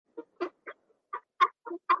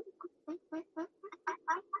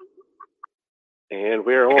And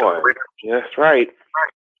we're on. That's right.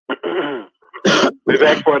 We're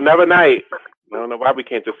back for another night. I don't know why we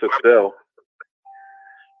can't just sit still.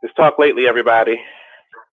 Let's talk lately, everybody.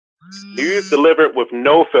 News delivered with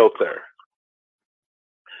no filter.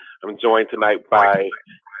 I'm joined tonight by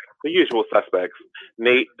the usual suspects.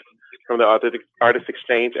 Nate from the Artist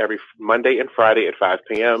Exchange every Monday and Friday at 5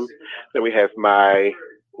 p.m. Then we have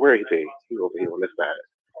where is he? He's over here on this side.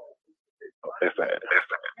 Oh, that's that.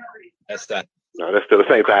 That's that. No, that's still the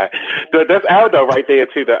same side. That's Aldo right there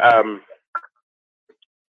to the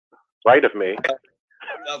right of me.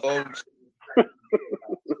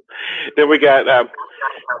 Then we got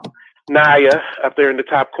Naya up there in the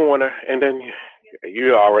top corner, and then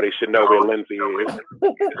you already should know where Lindsay is.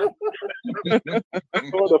 On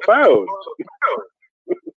the phone.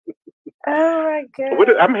 Oh my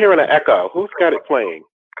God. I'm hearing an echo. Who's got it playing?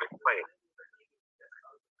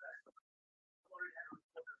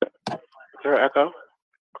 Is there an echo?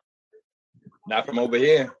 Not from over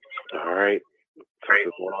here. All right.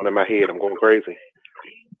 Something's going on in my head. I'm going crazy.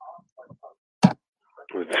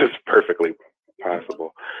 It's just perfectly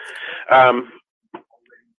possible.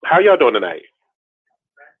 How y'all doing tonight?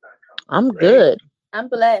 I'm good. I'm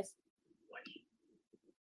blessed.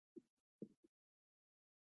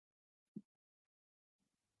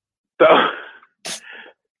 So,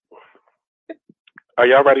 are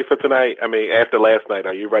y'all ready for tonight? I mean, after last night,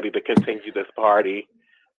 are you ready to continue this party?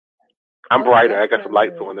 I'm brighter. I got some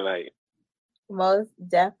lights on tonight. Most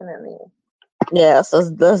definitely. Yes, let's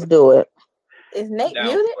do it. Is Nate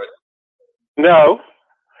muted? No,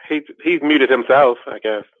 he's muted himself. I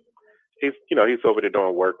guess he's over there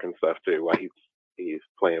doing work and stuff too while he's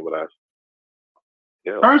playing with us.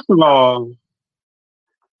 Yeah. First of all,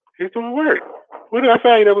 he's doing work. What did I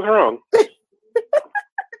say that was wrong?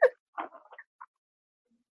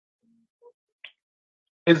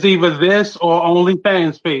 it's either this or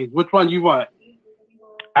OnlyFans page. Which one you want?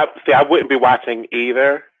 I wouldn't be watching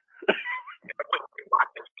either.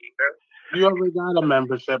 You already got a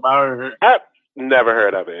membership, I heard. I've never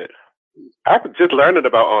heard of it. I'm just learning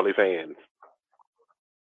about OnlyFans.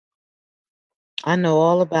 I know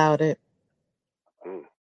all about it.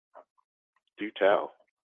 Do tell.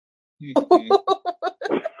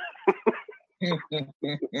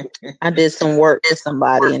 I did some work for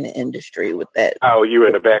somebody in the industry with that. Oh, you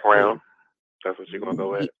in the background? That's what you're gonna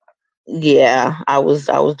go with? Yeah, I was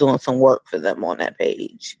doing some work for them on that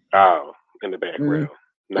page. Oh, in the background,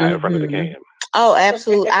 not in front of the cam. Oh,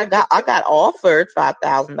 absolutely. I got offered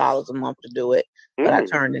 $5,000 a month to do it, but I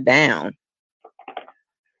turned it down.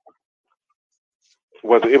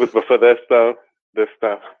 It was before this though? This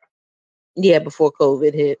stuff? Yeah, before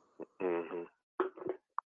COVID hit. Mm-hmm.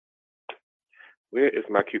 Where is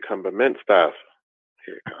my cucumber mint stuff?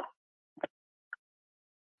 Here we go.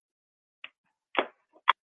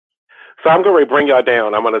 So I'm going to bring y'all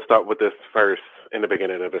down. I'm going to start with this first in the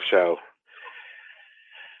beginning of the show.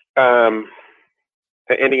 An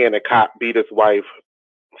Indiana cop beat his wife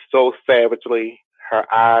so savagely, her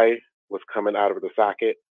eye was coming out of the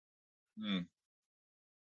socket.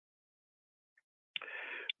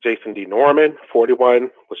 Jason D. Norman,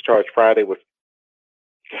 41, was charged Friday with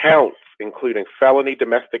counts including felony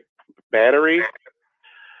domestic battery,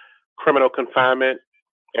 criminal confinement,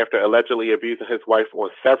 after allegedly abusing his wife on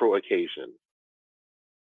several occasions.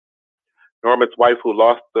 Norman's wife, who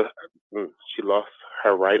lost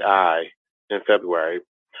her right eye in February,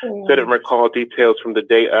 didn't recall details from the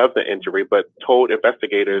day of the injury, but told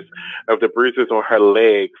investigators of the bruises on her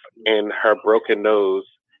legs and her broken nose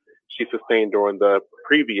she sustained during the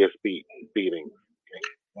previous beating.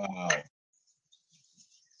 Wow.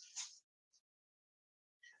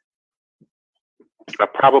 A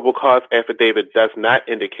probable cause affidavit does not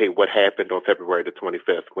indicate what happened on February the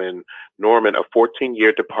 25th when Norman, a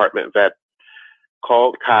 14-year department vet,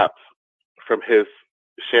 called cops from his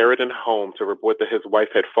Sheridan home to report that his wife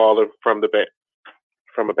had fallen from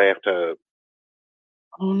a bathtub.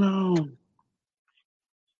 Oh no.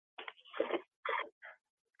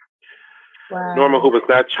 Wow. Norman, who was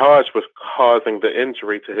not charged with causing the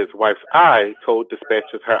injury to his wife's eye, told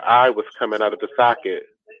dispatchers her eye was coming out of the socket.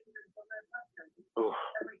 Ooh.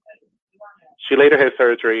 She later had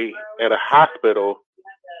surgery at a hospital.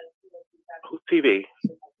 Who's TV?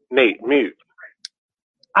 Nate, mute.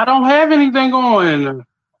 I don't have anything on.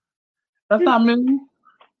 That's not me.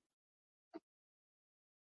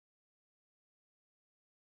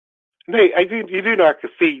 Nate, you do know I can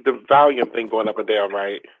see the volume thing going up and down,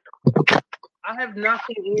 right? I have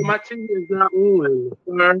nothing on. My TV is not on,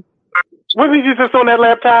 sir. Wasn't you just on that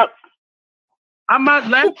laptop? My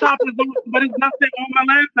laptop is on, but it's nothing on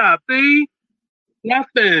my laptop. See?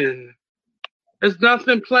 Nothing. There's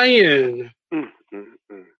nothing playing.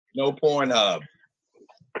 No Pornhub.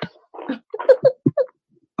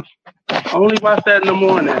 I only watch that in the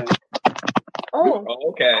morning. Oh, Oh,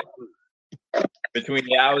 okay. Between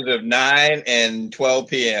the hours of 9 and 12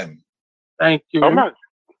 p.m. Thank you. Oh my!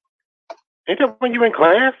 Ain't that when you in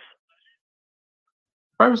class?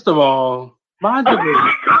 First of all, mind your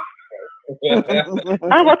business.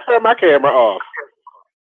 I'm gonna turn my camera off.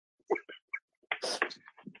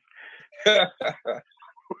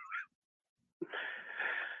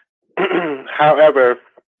 However,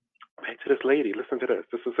 back to this lady. Listen to this.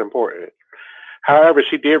 This is important. However,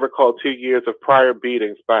 she did recall 2 years of prior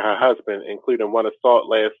beatings by her husband, including one assault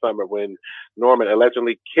last summer when Norman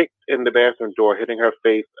allegedly kicked in the bathroom door, hitting her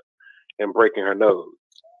face and breaking her nose.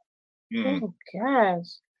 oh gosh.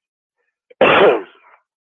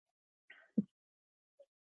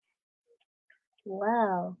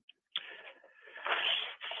 Wow.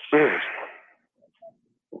 That's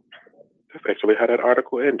actually how that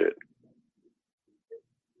article ended.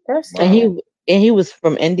 That's Wow. And he was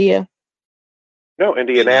from India, No,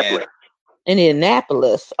 Indianapolis.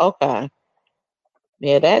 Indianapolis. Okay,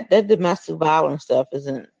 yeah, that domestic violence stuff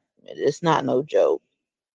it's not no joke.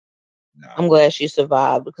 No. I'm glad she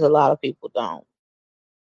survived because a lot of people don't.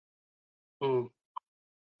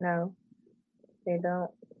 no, they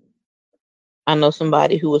don't. I know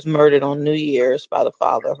somebody who was murdered on New Year's by the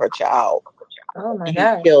father of her child. Oh my And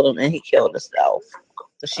God. he killed him, and he killed himself.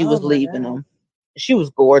 So she was Oh, my leaving God. him. She was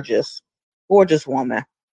gorgeous woman.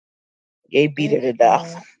 They beat her to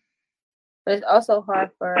death. But it's also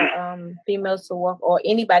hard for females to walk, or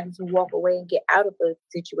anybody to walk away and get out of a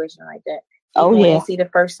situation like that. Oh, Even when yeah. they see the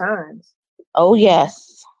first signs. Oh,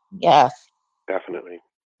 yes. Yes. Definitely.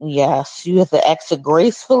 Yes. You have to exit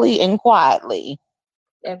gracefully and quietly.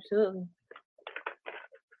 Absolutely.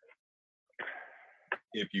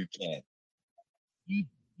 If you can.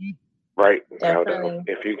 Right. Definitely.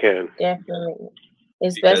 If you can. Definitely.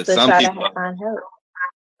 It's Because best to some try people- to find help.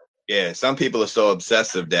 Yeah, some people are so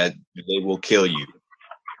obsessive that they will kill you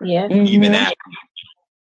Yeah. even Mhm. after.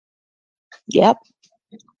 Yep.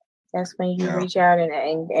 That's when you Yeah. reach out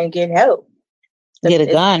and get help. Get a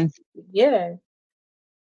gun. Yeah.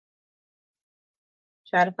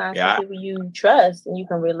 Try to find Yeah. some people you trust and you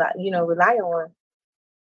can rely on.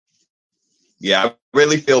 Yeah, I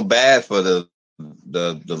really feel bad for the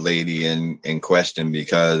lady in question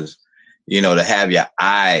because, to have your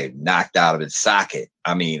eye knocked out of its socket,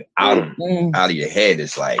 I mean, out of your head,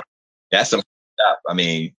 it's like, that's some stuff. I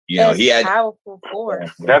mean, That's he had powerful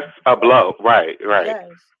force. That's a blow. Right. Yes.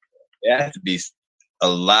 there has to be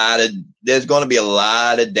there's going to be a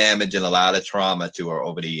lot of damage and a lot of trauma to her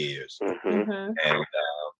over the years. Mm-hmm. Mm-hmm. And,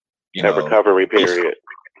 That recovery period.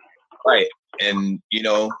 Right. And,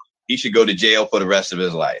 he should go to jail for the rest of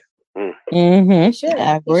his life. He should.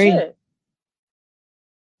 I agree. He should.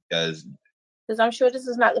 Because I'm sure this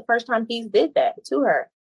is not the first time he's did that to her.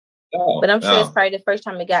 no, But I'm sure no. it's probably the first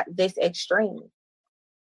time it got this extreme.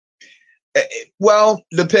 Well,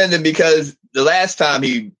 depending, because the last time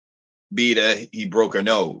he beat her, he broke her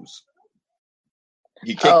nose.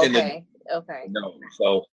 He kicked in the nose.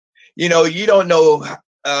 So, you don't know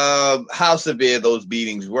how severe those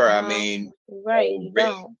beatings were. I mean, right, you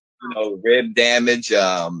don't. Rib damage,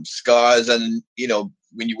 scars, and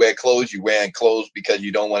when you wear clothes, you're wearing clothes because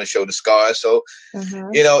you don't want to show the scars. So,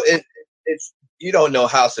 it's you don't know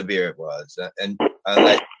how severe it was, and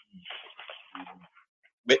unless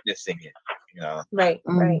witnessing it, Right,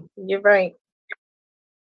 right. You're right.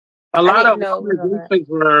 A lot of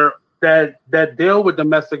organizations that deal with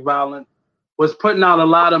domestic violence was putting out a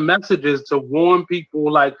lot of messages to warn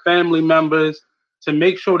people, like family members, to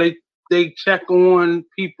make sure they check on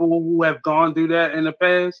people who have gone through that in the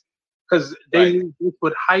past, because they knew this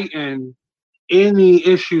would heighten any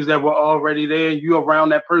issues that were already there. You around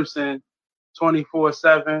that person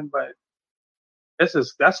 24/7, but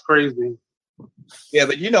that's crazy. Yeah,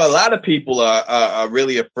 but a lot of people are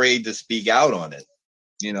really afraid to speak out on it.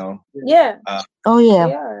 Yeah. Oh yeah.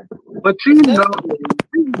 They are. But people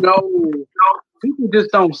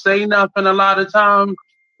just don't say nothing a lot of times.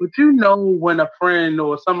 But when a friend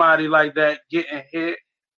or somebody like that getting hit,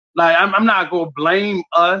 like I'm not gonna blame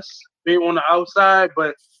us being on the outside,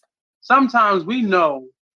 but sometimes we know,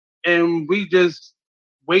 and we just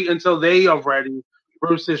wait until they are ready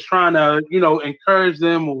versus trying to encourage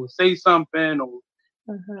them or say something. Or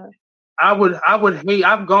I would hate.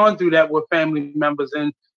 I've gone through that with family members,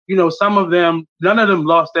 and some of them, none of them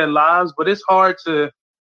lost their lives, but it's hard to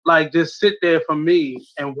just sit there for me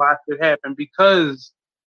and watch it happen because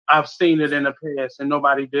I've seen it in the past and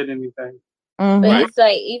nobody did anything. But it's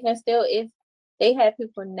like, even still, it's they have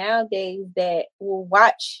people nowadays that will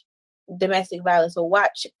watch domestic violence or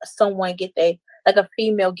watch someone like a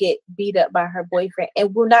female get beat up by her boyfriend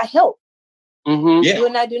and will not help. Mm-hmm. Yeah. Will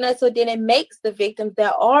not do nothing. So then it makes the victims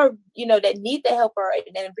that are, that need the help or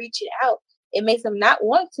and reach it out. It makes them not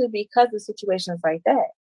want to because of situations like that.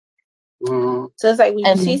 Mm-hmm. So it's like when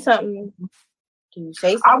you see something, do you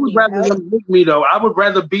say something? I would rather them hate me though. I would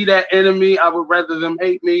rather be that enemy. I would rather them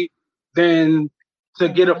hate me than to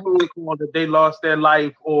get a phone call that they lost their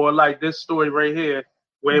life, or like this story right here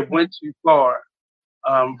where it went too far.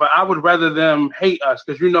 But I would rather them hate us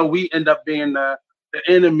because we end up being the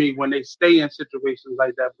enemy when they stay in situations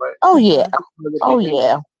like that. But oh yeah.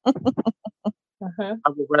 I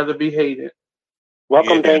would rather be hated.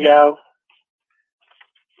 Welcome, Danielle.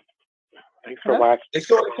 Thanks for watching. It's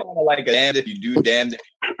sort of like a damned if you do, damned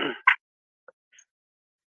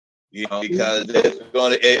because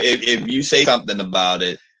if you say something about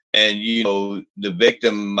it and the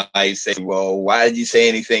victim might say, well, why did you say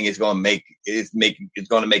anything? It's going to make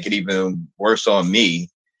it even worse on me.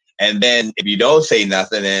 And then if you don't say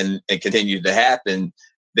nothing and it continues to happen,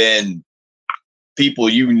 then people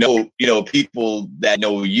people that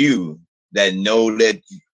know you, that know that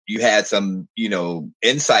you had some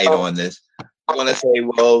insight on this, are going to say,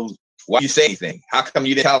 well, why did you say anything? How come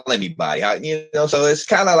you didn't tell anybody? So it's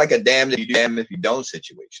kind of like a damned if you do, damned if you don't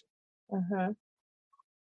situation.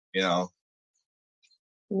 Yeah.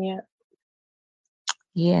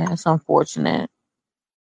 Yeah, it's unfortunate.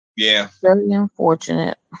 Yeah. Very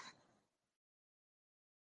unfortunate.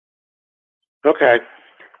 Okay.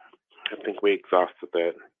 I think we exhausted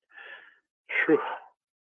that. Whew.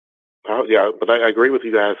 Oh, yeah, but I agree with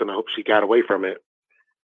you guys, and I hope she got away from it.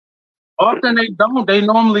 Often they don't. They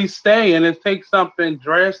normally stay, and it takes something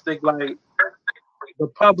drastic like the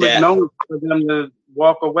public knows for them to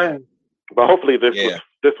walk away. But hopefully this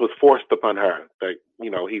was forced upon her. Like,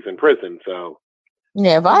 he's in prison, so.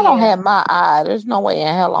 Yeah, if I don't have my eye, there's no way in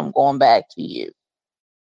hell I'm going back to you.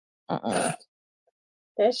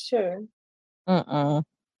 That's true.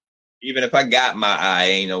 Even if I got my eye,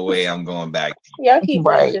 ain't no way I'm going back to you. Y'all keep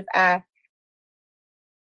right. This eye.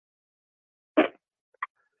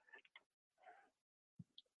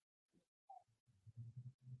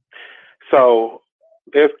 So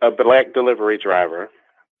there's a black delivery driver.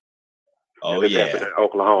 Oh, yeah. In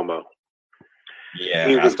Oklahoma. Yeah.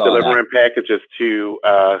 He was delivering packages to,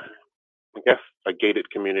 I guess, a gated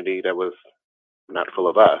community that was not full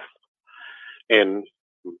of us in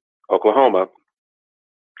Oklahoma.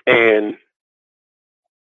 And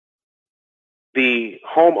the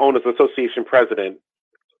Homeowners Association president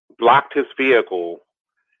blocked his vehicle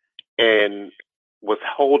and was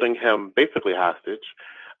holding him basically hostage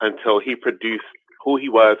until he produced who he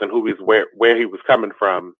was and where he was coming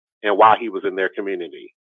from and why he was in their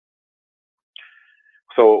community.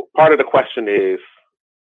 So part of the question is,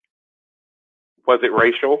 was it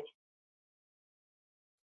racial?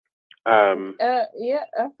 Yeah,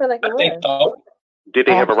 I feel like it was. So. Did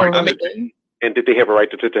they have a right to detain? And did they have a right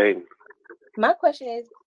to detain? My question is,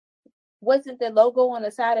 wasn't the logo on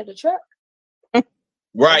the side of the truck?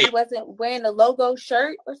 Right. He wasn't wearing a logo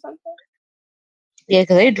shirt or something? Yeah,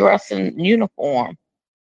 because they dress in uniform.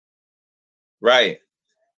 Right.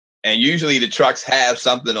 And usually the trucks have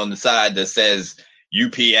something on the side that says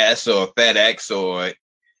UPS or FedEx or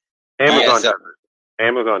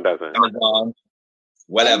Amazon doesn't.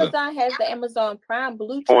 Whatever. Amazon has the Amazon Prime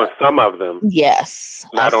Blue truck. On some of them. Yes.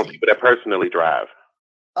 Not on people that personally drive.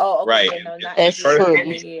 Oh, okay. Right. No, not that's true.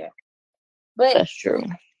 Yeah. But that's true.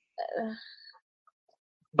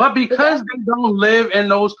 But because they don't live in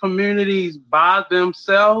those communities by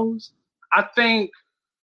themselves, I think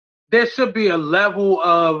there should be a level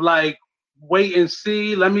of like, wait and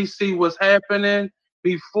see. Let me see what's happening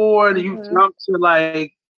before you jump to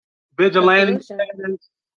like vigilante status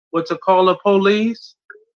or to call the police.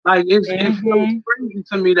 Like it feels crazy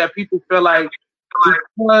to me that people feel like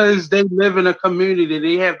because they live in a community,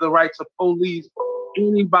 they have the right to police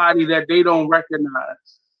anybody that they don't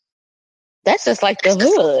recognize. That's just like the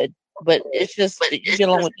hood, but it's just you're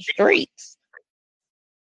dealing with the streets.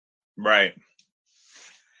 Right.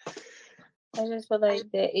 I just feel like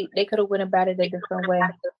they could have went about it a different way.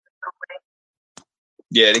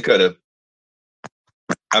 Yeah, they could have.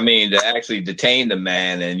 I mean, to actually detain the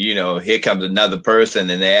man, and here comes another person,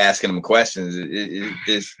 and they're asking him questions.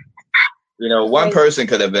 It's one person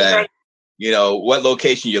could have been, what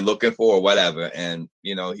location you're looking for, or whatever, and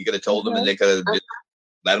he could have told them, and they could have just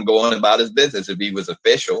let him go on about his business if he was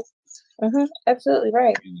official. Absolutely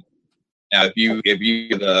right. Now, if you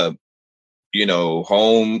the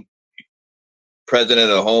home president of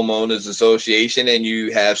the homeowners association and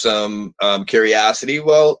you have some curiosity,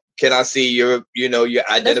 well, can I see your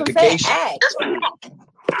identification?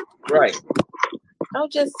 Right.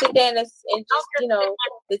 Don't just sit there and just,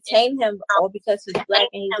 detain him all because he's black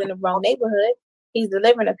and he's in the wrong neighborhood. He's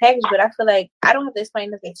delivering a package, but I feel like I don't have to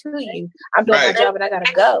explain nothing to you. I'm doing my job and I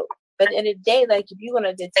gotta go. But at the end of the day, like, if you're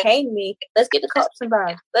gonna detain me, let's get the cops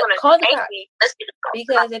involved. Let's call the cops.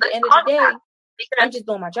 Because at the end of the day, I'm just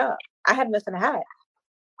doing my job. I have nothing to hide.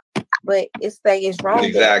 But it's like it's wrong.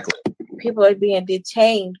 Exactly. People are being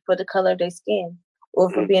detained for the color of their skin, or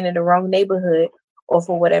for being in the wrong neighborhood, or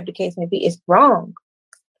for whatever the case may be. It's wrong.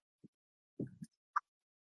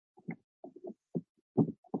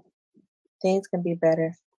 Things can be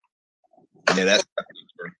better. Yeah, that's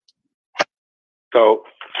true. So,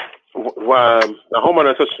 the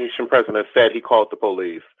homeowner association president said he called the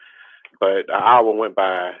police, but an hour went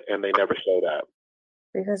by and they never showed up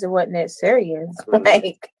because it wasn't that serious.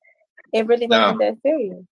 Like, it really wasn't that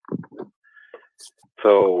serious.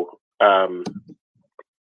 So,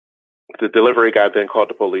 the delivery guy then called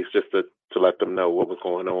the police just to let them know what was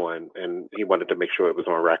going on, and he wanted to make sure it was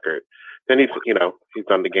on record. Then he's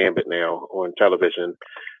done the gambit now on television,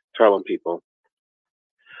 telling people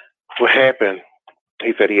what happened.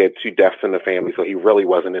 He said he had 2 deaths in the family, so he really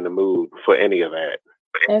wasn't in the mood for any of that.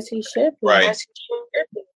 As he should be. Right. As he should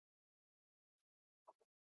be.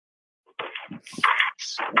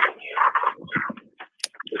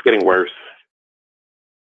 It's getting worse.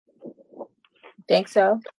 Think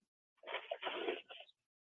so?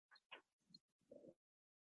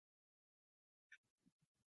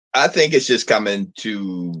 I think it's just coming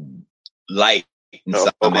to light in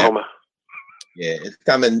Oklahoma. Yeah,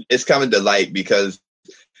 it's coming to light because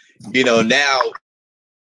now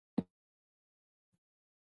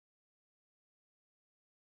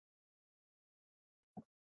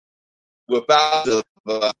without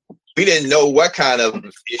we didn't know what kind of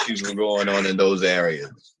issues were going on in those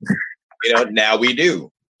areas. Now we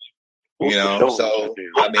do. So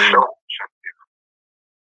I mean,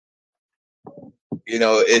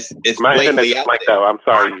 it's my blatantly out like there. that. I'm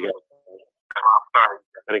sorry.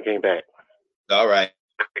 And it came back. All right.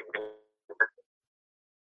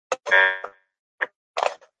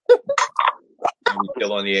 Are we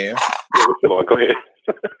still on the air? Yeah, we're still on. Go ahead.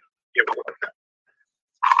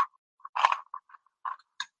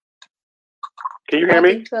 Can you hear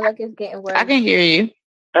me? I feel like it's getting worse. I can hear you.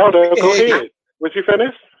 Elder, go ahead. Was you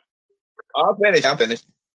finished? I'm finished.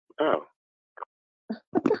 Oh.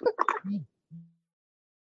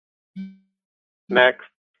 Next.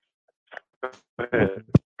 Go ahead.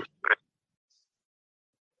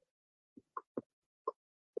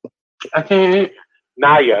 I can't.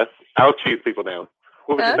 Naya, I'll choose people now.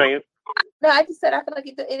 What were you saying? No, I just said I feel like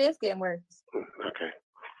it is getting worse. Okay.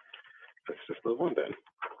 Let's just move on then.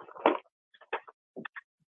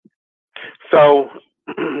 So,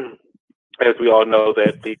 as we all know,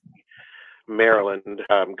 that the Maryland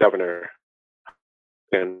governor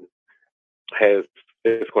is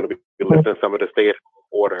going to be lifting some of the stay-at-home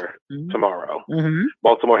order tomorrow. Mm-hmm.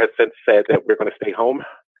 Baltimore has since said that we're going to stay home.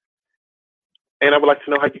 And I would like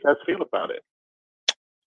to know how you guys feel about it.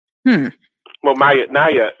 Well, Naya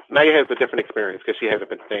has a different experience because she hasn't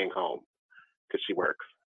been staying home because she works.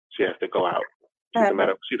 She has to go out.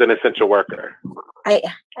 She's an essential worker. I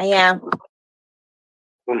am.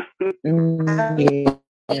 So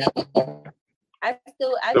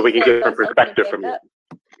we can get some perspective from you.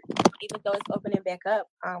 Even though it's opening back up,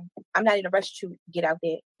 I'm not in a rush to get out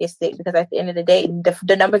there. It's sick because at the end of the day,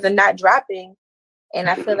 the numbers are not dropping, and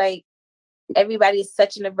I feel like everybody's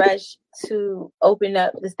such in a rush to open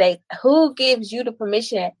up the state. Who gives you the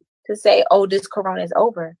permission to say, "Oh, this corona is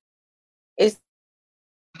over"? It's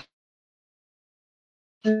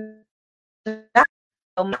not.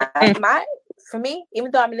 For me,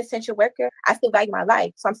 even though I'm an essential worker, I still value my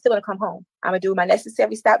life. So I'm still going to come home. I'm going to do my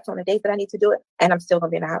necessary stops on the days that I need to do it. And I'm still going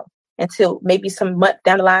to be in the house until maybe some month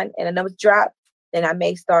down the line and the numbers drop. Then I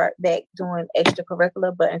may start back doing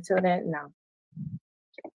extracurricular. But until then,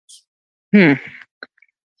 no.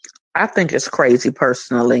 I think it's crazy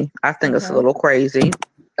personally. I think it's a little crazy.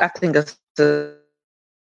 I think it's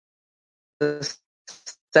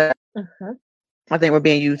I think we're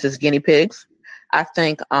being used as guinea pigs. I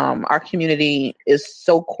think our community is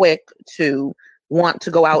so quick to want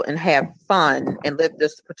to go out and have fun and live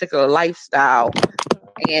this particular lifestyle.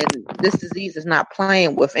 And this disease is not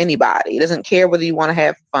playing with anybody. It doesn't care whether you want to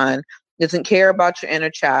have fun. It doesn't care about your inner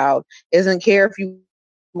child. It doesn't care if you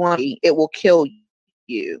want to eat. It will kill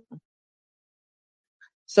you.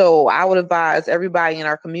 So I would advise everybody in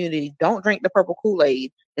our community, don't drink the purple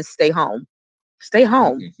Kool-Aid and stay home. Stay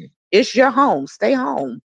home. It's your home. Stay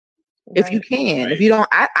home if you can. Right. If you don't,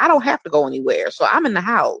 I don't have to go anywhere. So I'm in the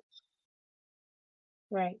house.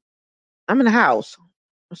 Right. I'm in the house.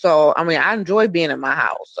 So I mean, I enjoy being in my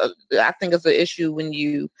house. I think it's an issue when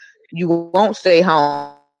you won't stay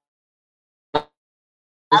home.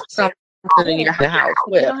 Something in your house.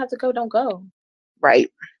 You don't have to go. Don't go. Right.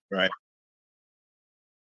 Right.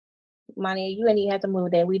 Money, you ain't even have to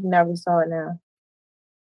move there. We never saw it now.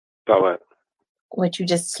 Saw what? What you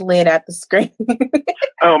just slid out the screen.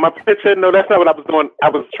 Oh, my picture? No, that's not what I was doing. I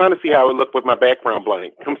was trying to see how it looked with my background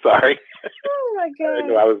blank. I'm sorry. Oh my God. I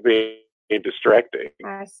know I was being distracting.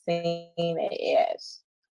 I seen it, yes.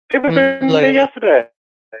 It was there yesterday.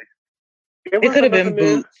 It could have been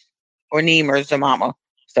Boots or Neemers or Mama.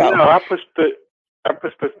 So no, I pushed the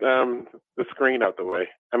screen out the way.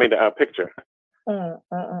 I mean the picture.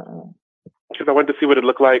 Because I wanted to see what it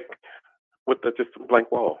looked like with just a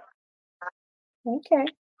blank wall. Okay.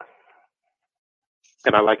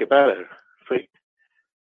 And I like it better. See?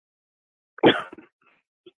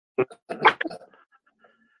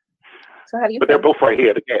 So how do you But they're both right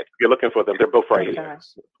here. The cats. If you're looking for them, they're both right here. Gosh.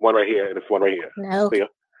 One right here and it's one right here. No. See?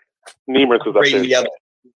 Neemers is up there.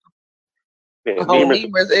 Yeah,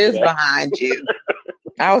 Neemers is behind you.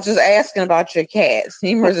 I was just asking about your cats.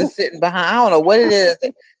 Neemers is sitting behind. I don't know what it is.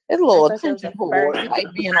 It's a little attention board, like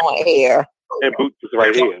being on air. And Boots is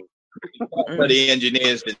right here. For the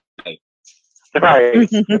engineers today. Right.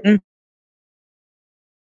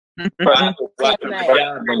 Last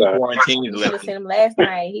Quarantine you should have seen him last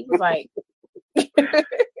night. He was like,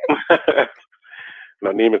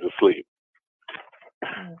 no, Neiman's asleep.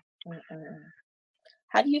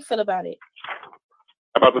 How do you feel about it?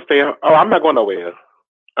 About to stay? Oh, I'm not going nowhere.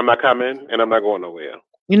 I'm not coming, and I'm not going nowhere.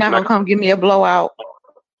 You're not gonna come give me a blowout.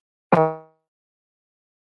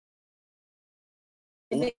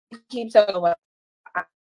 Keep talking about.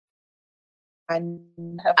 I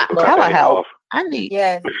telehealth. I need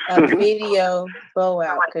a video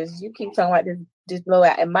blowout because you keep talking about this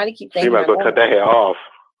blowout, and Monty keeps saying you might go cut that hair off.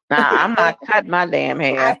 Nah, I'm not cutting my damn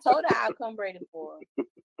hair. I told her I'll come braid it for her.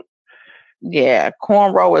 Yeah,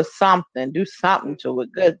 cornrow is something. Do something to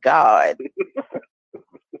it. Good God.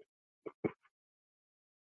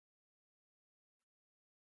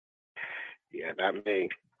 Yeah, not me.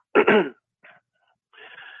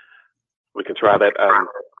 We can try that.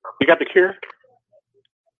 You got the cure?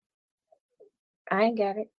 I ain't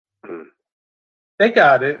got it. They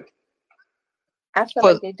got it. I feel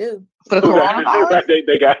like they do. For the coronavirus?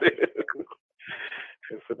 They got it.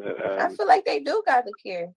 I feel like they do got the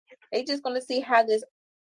cure. They just gonna see how this.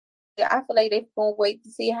 I feel like they gonna wait to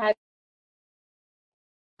see how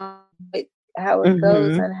it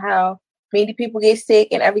goes and how many people get sick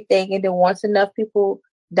and everything, and then once enough people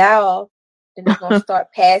die off, then they're gonna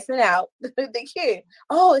start passing out the cure.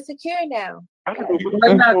 Oh, it's a cure now. I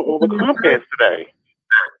don't know over Comcast today.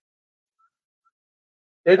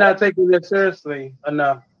 They're not taking it seriously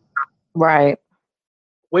enough. Right.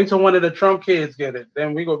 Wait till one of the Trump kids get it.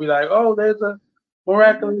 Then we're going to be like, oh, there's a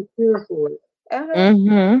miraculous cure for it.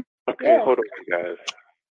 Okay, hold on, guys.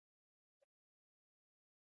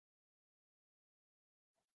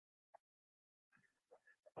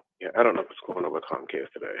 Yeah, I don't know what's going on with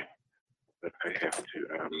Comcast today. But I have to.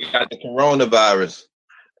 You got the coronavirus.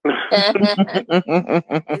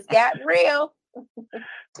 It's got real.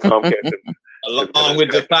 Comcast. Along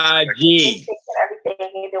with the 5G.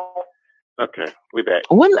 Okay, we back.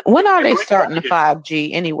 When are they starting the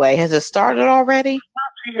 5G anyway? Has it started already?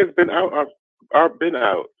 5G has been out. Been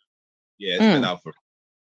out. Yeah, it's been out for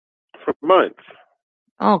months.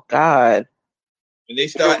 Oh God! When they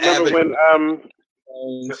start remember when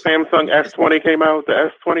the Samsung S20 came out? The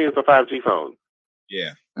S20 is a 5G phone.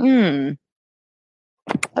 Yeah. I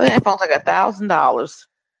think that phone's like $1,000.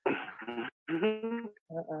 I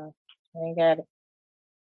ain't got it.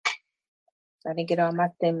 I didn't get all my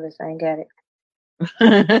stimulus. I ain't got it.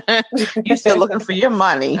 You still looking for your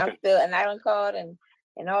money? I'm still, and I don't call it and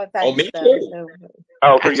all types of stuff.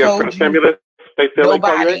 For the stimulus, they still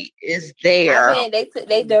nobody is there. I mean, they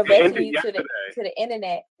directed you to the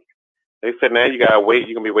internet. They said now you gotta wait.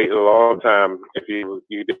 You're gonna be waiting a long time if you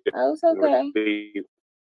did. Oh, it's okay.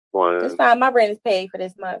 It's fine. My rent is paid for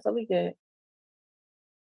this month, so we good.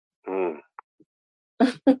 So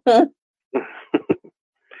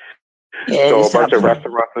a bunch of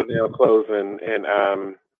restaurants are now closing in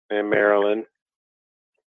Maryland.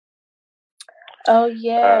 Oh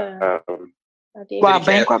yeah. Wow,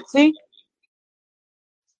 bankruptcy?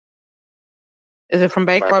 Is it from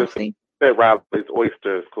bankruptcy? That Riley's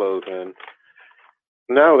Oysters closing.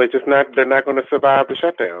 No, they're not going to survive the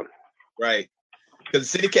shutdown. Right. Because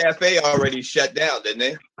City Cafe already shut down, didn't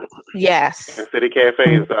they? Yes. And City Cafe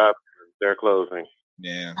is they're closing.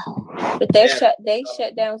 Yeah. But they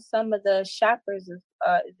shut down some of the shoppers.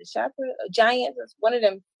 The shopper Giants, one of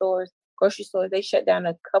them stores, grocery stores. They shut down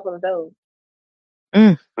a couple of those.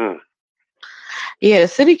 Yeah, the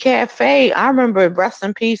City Cafe. I remember, rest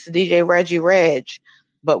in peace, DJ Reggie Reg.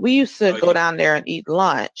 But we used to go down there and eat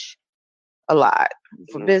lunch a lot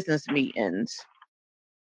for business meetings.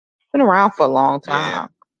 Been around for a long time.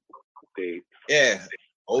 Yeah.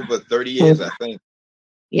 Over 30 years, I think.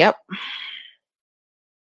 Yep.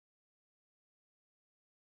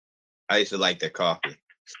 I used to like their coffee.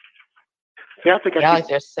 Yeah, I like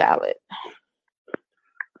their salad.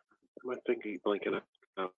 I think he's blinking up.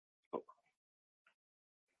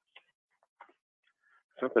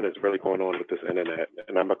 Something is really going on with this internet,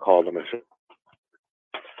 and I'm gonna call them.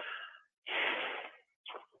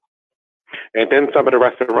 And then some of the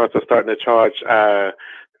restaurants are starting to charge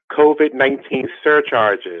COVID-19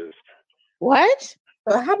 surcharges. What?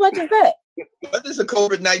 Well, how much is that? What is a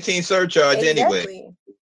COVID-19 surcharge anyway?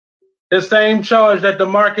 The same charge that the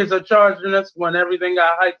markets are charging us when everything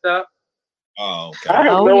got hiked up. Oh,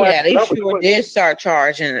 okay. They sure did start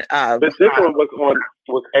charging. But this one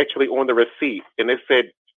was actually on the receipt, and it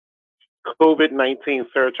said COVID-19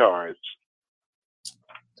 surcharge.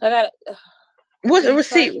 I got. What's a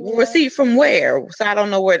receipt? Receipt from where? So I don't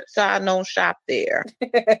know where. So I don't shop there.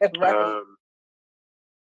 Right.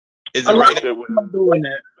 Is it right? Doing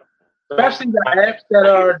that? Especially the apps that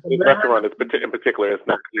are. The restaurant in particular is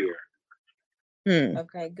not here.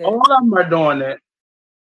 Okay, good. All of them are doing it.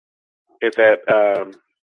 It's at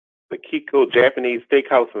the Kiko Japanese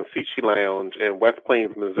Steakhouse and Sushi Lounge in West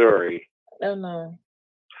Plains, Missouri. Oh no.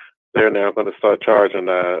 They're now going to start charging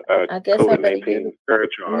a COVID-19 surcharge.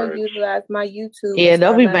 I'm going to utilize my YouTube. Yeah,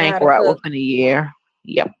 they'll be bankrupt within a year.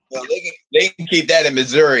 Yep. Well, they can keep that in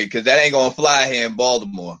Missouri because that ain't going to fly here in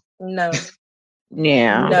Baltimore. No.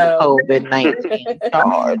 Yeah. No. COVID-19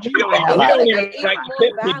 charge. We don't like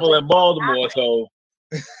hit people in Baltimore, so.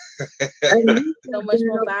 So much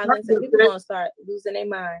more violence, and people going to start losing their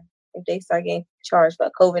mind if they start getting charged for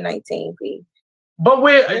COVID-19 fee.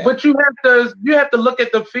 But you have to look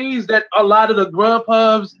at the fees that a lot of the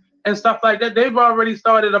Grubhubs and stuff like that, they've already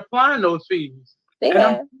started applying those fees. I'm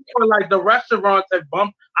sure, like the restaurants have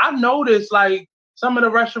bumped. I've noticed like some of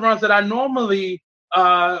the restaurants that I normally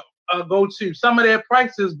go to, some of their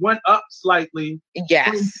prices went up slightly.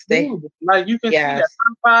 Yes. Like you can see that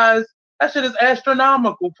Popeyes, that shit is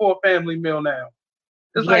astronomical for a family meal now.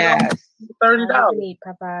 It's like $30. I need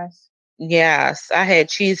Popeyes. Yes, I had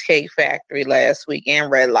Cheesecake Factory last week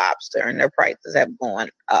and Red Lobster, and their prices have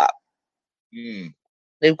gone up.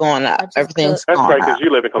 They've gone up. Everything's That's gone right, up. because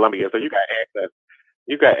you live in Columbia, so you got access.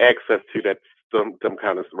 You got access to that some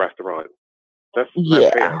kind of restaurant. That's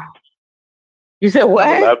fair. You said what?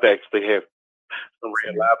 I love to actually have some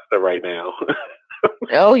Red Lobster right now.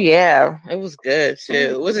 Oh yeah, it was good too.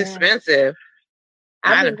 It was expensive.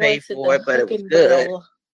 I didn't pay for it, but it was good.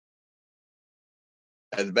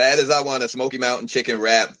 As bad as I want a Smoky Mountain chicken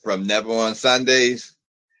wrap from Never on Sundays,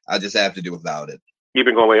 I just have to do without it. You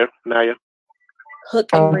been going where, Naya? Hook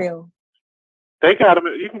and Reel. They got them.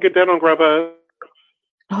 You can get that on Grubhub.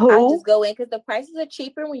 I just go in because the prices are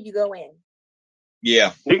cheaper when you go in.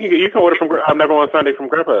 Yeah, you can order from Never on Sunday from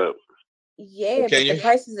Grubhub. Yeah, but the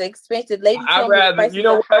prices are expensive. Lady told me the prices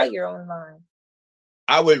are higher online.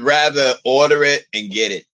 I would rather order it and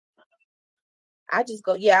get it. I just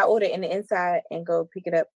go, I order it in the inside and go pick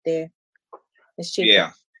it up there. It's cheaper.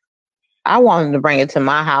 Yeah. I want them to bring it to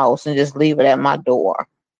my house and just leave it at my door.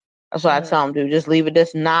 That's what I tell them to do. Just leave it,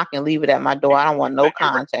 just knock and leave it at my door. I don't want no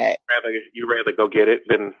contact. You rather go get it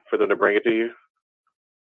than for them to bring it to you?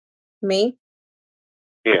 Me?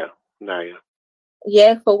 Yeah, Naya.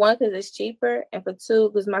 Yeah, for one, because it's cheaper, and for two,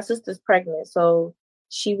 because my sister's pregnant, so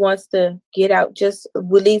she wants to get out just at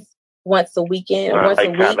least once a weekend or once a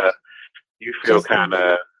week. You feel kind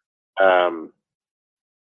of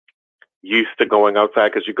used to going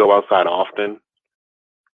outside because you go outside often.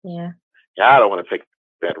 Yeah. Yeah, I don't want to take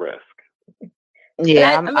that risk.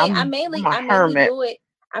 Yeah, I mainly do it.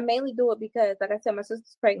 I mainly do it because, like I said, my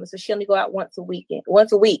sister's pregnant, so she only go out once a week.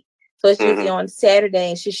 So it's usually on Saturday,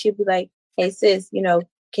 and she'll be like, "Hey sis,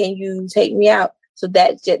 can you take me out?" So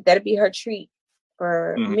that'll be her treat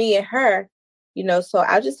for me and her. So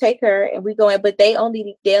I'll just take her and we go in, but they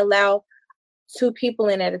allow 2 people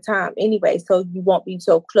in at a time anyway, so you won't be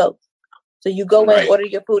so close. So you go in, order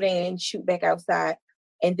your food, and shoot back outside,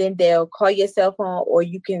 and then they'll call your cell phone, or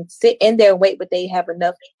you can sit in there and wait, but they have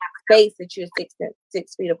enough space that you're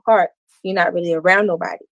 6 feet apart. You're not really around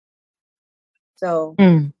nobody. So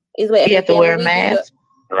Either way, you have to wear a mask.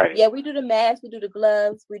 Right. Yeah, we do the mask, we do the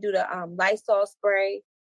gloves, we do the Lysol spray,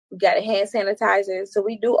 we got a hand sanitizer. So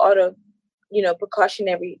we do all the,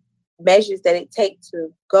 precautionary measures that it takes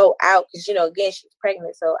to go out. Because, again, she's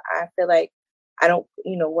pregnant. So I feel like I don't,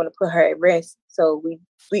 want to put her at risk. So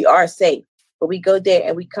we are safe. But we go there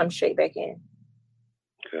and we come straight back in.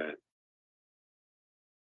 Good.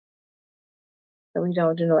 So we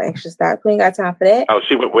don't do no extra stop. We ain't got time for that. Oh,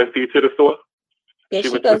 she went with you to the store? Yeah, she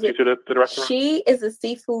went with you to the restaurant? She is a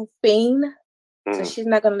seafood fiend. So she's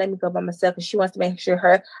not going to let me go by myself. And she wants to make sure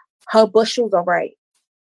her bushels are right.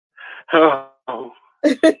 Oh.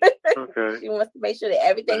 Okay. She wants to make sure that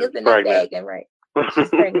everything is in the bag and right. She's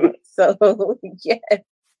pregnant. So,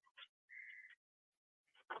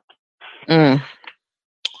 yeah.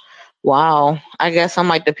 Wow. I guess I'm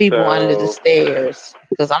like the people under the stairs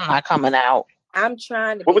because I'm not coming out. I'm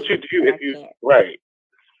trying to. What would you do if you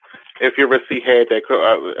if your receipt had that?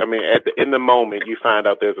 In the moment you find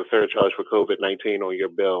out there's a surcharge for COVID-19 on your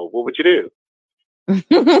bill, what would you do?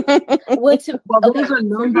 What's a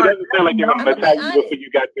number? It doesn't sound like you're going to tell you until you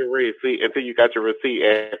got your receipt. Until you got your receipt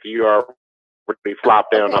after you already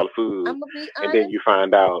flopped down all the food, and then you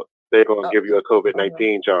find out they're going to give you a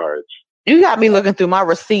COVID-19 charge. You got me looking through my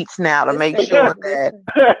receipts now to make sure that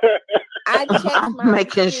I'm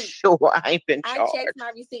making sure I ain't been charged. I checked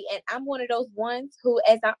my receipt, and I'm one of those ones who,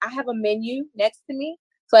 as I have a menu next to me,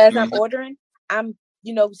 so as I'm ordering, I'm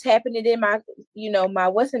tapping it in my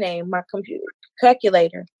my computer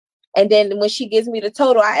calculator, and then when she gives me the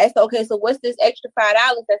total, I ask her, okay, so what's this extra $5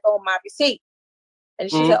 that's on my receipt? And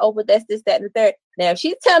she said, oh, but that's this, that, and the third. Now, if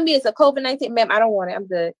she tell me it's a COVID-19, ma'am, I don't want it. I'm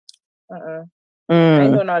good. I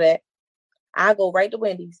ain't doing all that. I go right to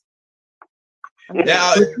Wendy's.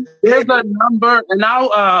 Now there's a number, and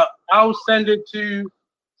I'll send it to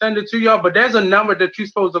y'all. But there's a number that you're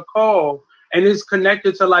supposed to call, and it's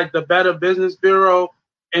connected to like the Better Business Bureau,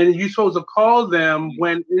 and you're supposed to call them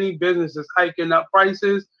when any business is hiking up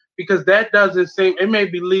prices, because that doesn't seem, it may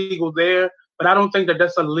be legal there, but I don't think that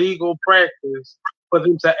that's a legal practice for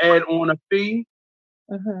them to add on a fee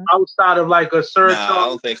outside of like a surcharge. No, I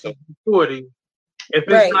don't think so. If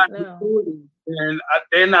it's not gratuity, then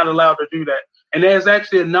they're not allowed to do that. And there's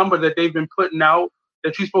actually a number that they've been putting out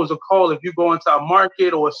that you're supposed to call if you go into a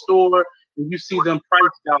market or a store and you see them price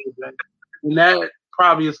gouging. And that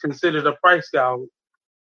probably is considered a price gouge.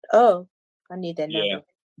 Oh, I need that number. Yeah.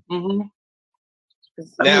 Mm-hmm.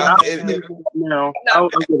 Now,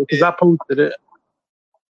 because I posted it.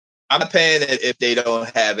 I'm paying it if they don't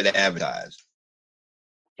have it advertised.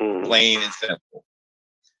 Plain and simple.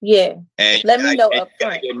 Yeah. And let me know up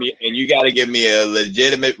front. And you got to give me a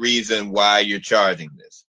legitimate reason why you're charging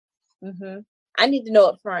this. I need to know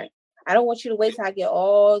up front. I don't want you to wait till I get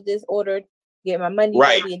all this ordered, get my money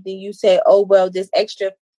ready, and then you say, "Oh well, this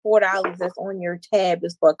extra $4 that's on your tab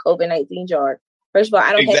is for a COVID-19 charge." First of all,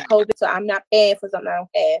 I don't have COVID, so I'm not paying for something I don't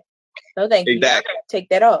have. No, thank you. Take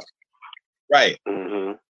that off. Right.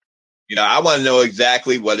 I want to know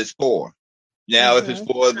exactly what it's for. Now, if it's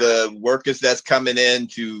for the workers that's coming in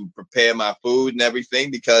to prepare my food and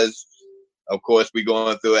everything, because, of course, we're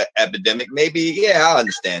going through an epidemic, maybe, I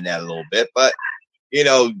understand that a little bit. But,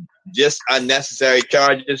 just unnecessary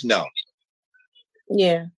charges, no.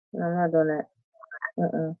 Yeah, no, I'm not doing that.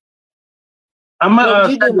 I'm what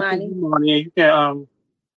would you do, Money? You can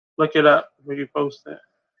look it up when you post it.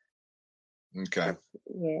 Okay.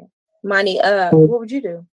 Yeah. Money, what would you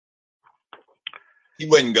do? He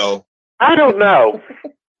wouldn't go. I don't know.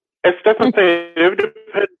 That's what I'm saying. It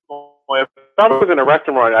depends on if I was in a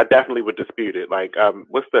restaurant, I definitely would dispute it. Like,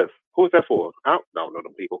 what's this? Who's that for? I don't know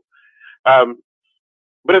them people.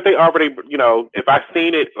 But if they already, if I've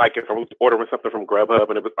seen it, like if I was ordering something from Grubhub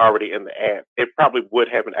and it was already in the app, it probably would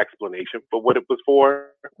have an explanation for what it was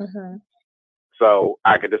for. So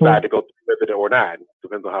I could decide to go with it or not.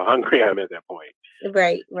 Depends on how hungry I am at that point.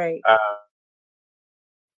 Right.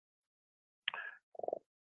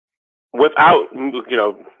 Without,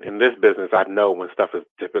 in this business, I know when stuff is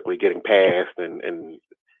typically getting passed, and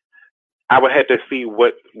I would have to see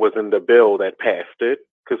what was in the bill that passed it.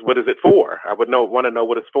 Because what is it for? I would want to know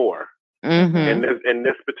what it's for. In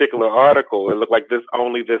this particular article, it looked like this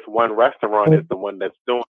one restaurant is the one that's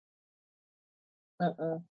doing.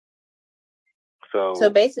 So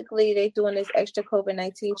basically, they're doing this extra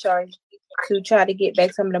COVID-19 charge to try to get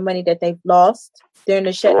back some of the money that they've lost during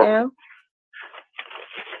the shutdown.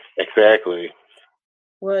 Exactly.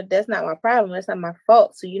 Well, that's not my problem. That's not my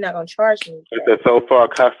fault. So you're not going to charge me. But so far,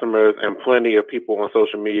 customers and plenty of people on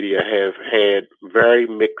social media have had very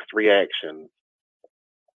mixed reactions.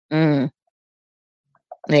 Yeah,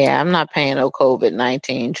 I'm not paying no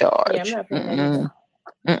COVID-19 charge. Yeah, I'm not paying anything.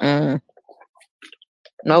 No,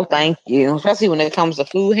 thank you. Especially when it comes to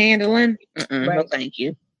food handling. Right. No, thank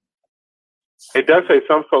you. It does say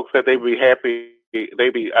some folks that they'd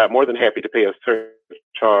be more than happy to pay a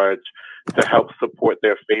surcharge to help support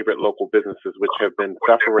their favorite local businesses, which have been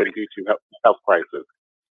suffering due to health crisis.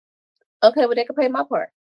 Okay, well, they can pay my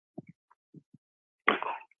part.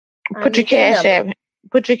 Put your Cash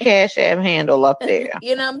App handle up there.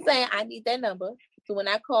 You know what I'm saying? I need that number. So when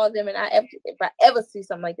I call them and if I ever see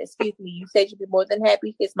something like that, excuse me, you said you'd be more than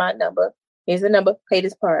happy. Here's my number. Here's the number. Pay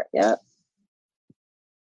this part. Yep.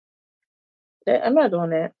 I'm not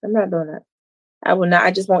doing that. I will not.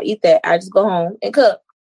 I just won't eat that. I just go home and cook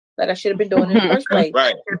like I should have been doing in the first place.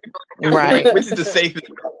 Right. Which is the safest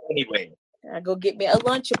anyway. I go get me a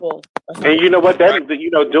Lunchable. And you know what?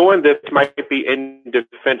 Doing this might be in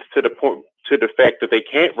defense to the fact that they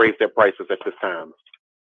can't raise their prices at this time.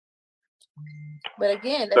 But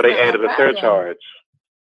again, so they added a surcharge.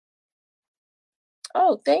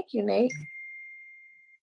 Oh, thank you, Nate.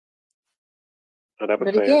 But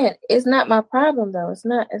again, it's not my problem though. It's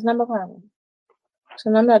not my problem.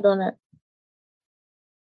 So I'm not doing that.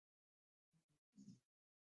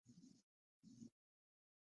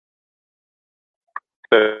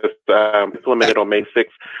 Implemented on May 6th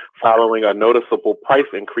following a noticeable price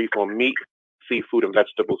increase on meat, seafood, and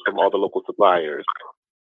vegetables from all the local suppliers.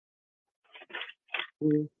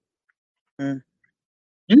 You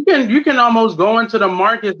can almost go into the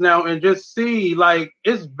market now and just see, like,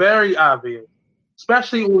 it's very obvious,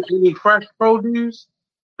 especially with any fresh produce.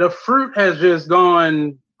 The fruit has just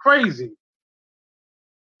gone crazy.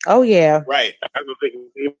 Oh yeah, right. I was thinking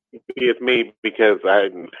maybe it's me because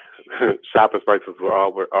shoppers' prices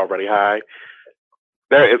were already high.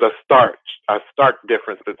 There is a stark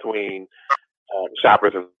difference between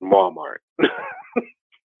Shoppers and Walmart.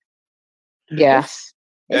 Yes,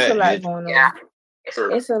 it's a lot going on. Yeah.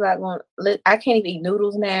 It's a lot going on. I can't even eat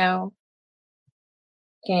noodles now.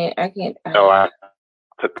 I can't. I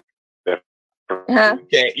took that. Huh?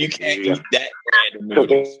 You can't eat that brand of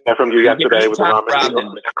noodles. That from you yesterday with the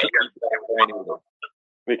ramen.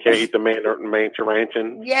 You can't eat the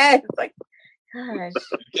Manchurian. Yes, like gosh.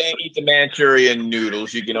 You can't eat the Manchurian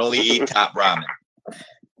noodles. You can only eat Top Ramen,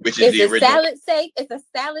 which is the original. Salad safe? It's a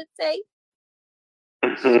salad safe.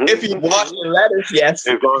 If you wash the lettuce, yes.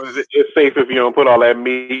 As long as it's safe if you don't put all that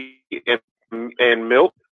meat in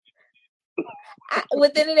milk.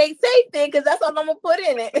 Then it ain't safe then, because that's all I'm gonna put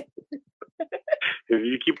in it. If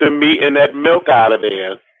you keep the meat and that milk out of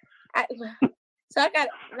there. I gotta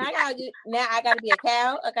be a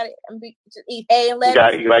cow. I gotta just eat hay and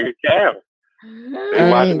lettuce. You like a cow.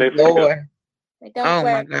 Lord. My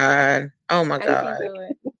God.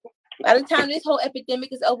 By the time this whole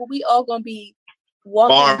epidemic is over, we all gonna be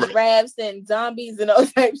walking giraffes and zombies and all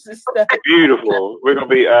types of stuff. Beautiful. We're gonna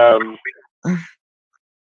be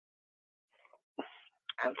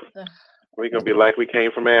we're gonna be like we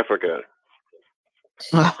came from Africa.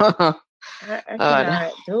 I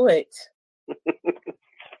cannot do it.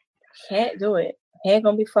 Can't do it. Hair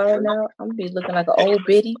gonna be falling out. I'm gonna be looking like an old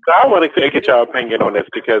biddy. So I want to get y'all opinion on this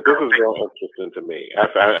because this is real interesting to me.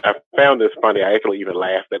 I found this funny. I actually even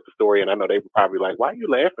laughed at the story, and I know they were probably like, "Why are you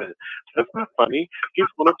laughing? That's not funny. He's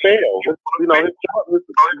gonna fail. His business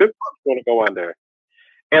is gonna go under."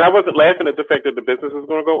 And I wasn't laughing at the fact that the business is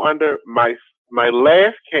gonna go under. My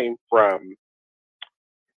laugh came from.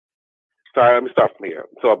 Sorry, let me start from here.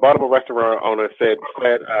 So a Baltimore restaurant owner said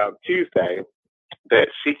Tuesday that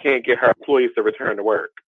she can't get her employees to return to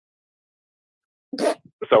work.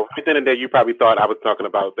 So right then and there, you probably thought I was talking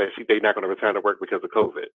about that they're not going to return to work because of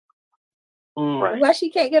COVID. Right. Why she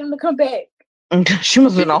can't get them to come back? She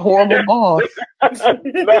was in a horrible boss. No,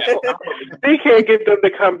 she can't get them to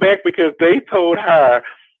come back because they told her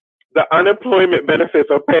the unemployment benefits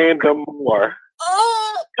are paying them more.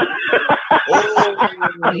 Oh,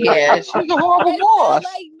 yeah, she's a horrible boss.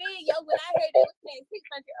 Like me, when I heard they was paying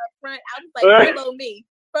 $600 up front, I was like,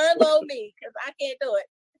 furlough me, because I can't do it.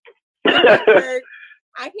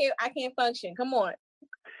 I can't function. Come on.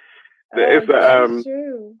 It's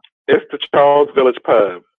the Charles Village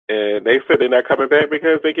Pub, and they said they're not coming back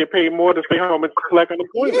because they get paid more to stay home and collect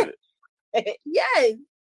unemployment. Yes.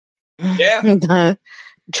 Yeah.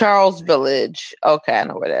 Charles Village. Okay, I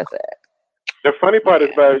know where that's at. The funny part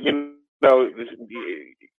is that,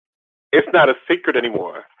 it's not a secret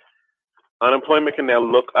anymore. Unemployment can now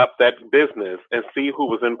look up that business and see who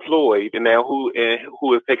was employed and now who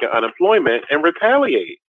is taking unemployment and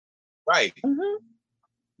retaliate. Right. Mm-hmm.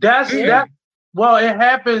 That. Well, it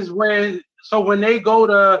happens when they go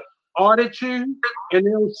to audit you and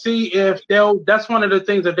they'll see if that's one of the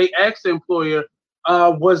things that they ask the employer,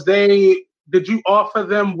 was they did you offer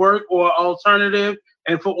them work or alternative?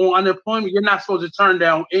 And for on unemployment, you're not supposed to turn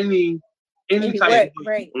down any type of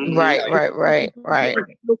right. Right.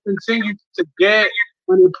 You'll continue to get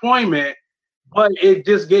unemployment, but it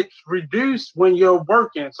just gets reduced when you're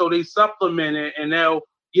working. So they supplement it and they'll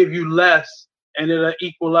give you less and it'll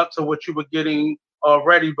equal up to what you were getting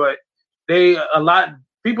already. But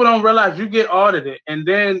people don't realize you get audited. And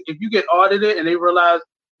then if you get audited and they realize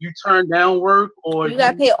you turn down work or you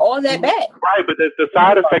gotta pay all that back. Right, but the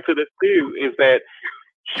side effect of this too is that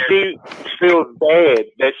she feels bad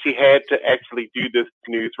that she had to actually do this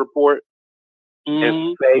news report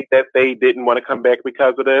and say that they didn't want to come back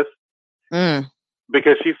because of this.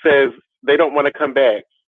 Because she says they don't want to come back.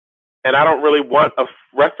 And I don't really want a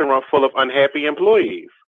restaurant full of unhappy employees.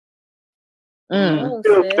 Oh,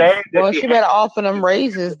 well, she better offer them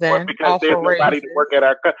raises then. Because there's nobody to work at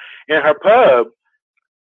in her pub.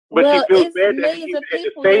 But she feels bad that she had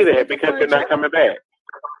to say that because they're not coming back.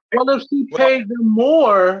 Well, if she paid them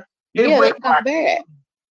more, it would come back.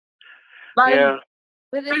 Like,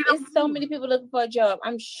 but it's so many people looking for a job.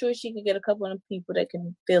 I'm sure she could get a couple of people that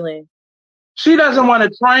can fill in. She doesn't want to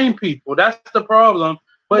train people. That's the problem.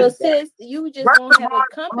 But sis, you just don't have a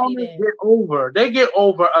company. They get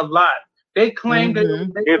over a lot. They claim they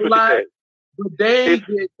get a lot, but they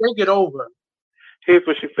get over. Here's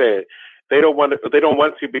what she said. They don't want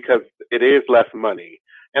to because it is less money.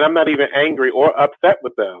 And I'm not even angry or upset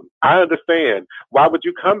with them. I understand. Why would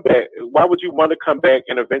you come back? Why would you want to come back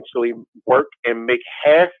and eventually work and make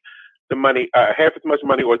half as much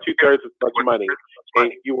money or 2/3 as much money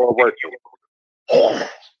and you are working?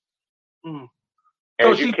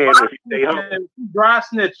 So you can if you stay home. She's dry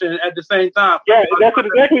snitching at the same time. Yeah, that's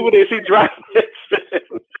exactly what it is. She dry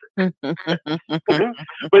snitching.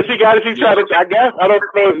 But she tried to, I guess, I don't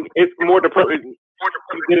know, it's more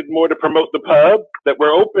she did it more to promote the pub that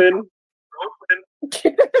we're open.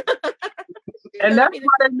 And that's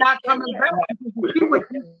why they're not coming back.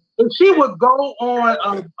 If she would go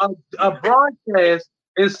on a broadcast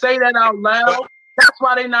and say that out loud, that's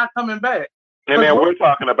why they're not coming back. And then we're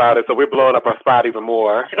talking about it, so we're blowing up our spot even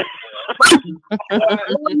more.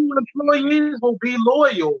 Employees will be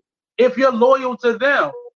loyal if you're loyal to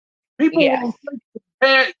them. People will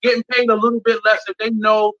getting paid a little bit less if they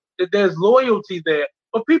know that there's loyalty there.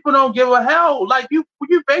 But people don't give a hell. Like you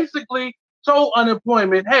basically told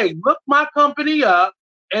unemployment, hey, look my company up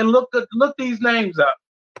and look these names up.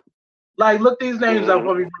 Like look these names up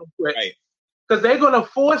for me real quick. Because they're gonna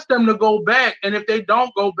force them to go back, and if they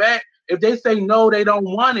don't go back, if they say no, they don't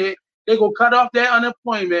want it, they go cut off their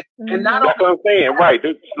unemployment. And not that's what I'm saying, right?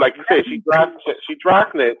 Like you said, she dry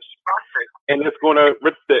snitched, and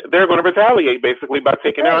they're gonna retaliate basically by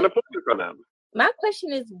taking their unemployment from them. My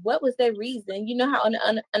question is, what was their reason? You know how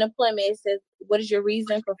on unemployment it says, "What is your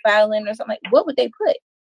reason for filing?" or something like. What would they put?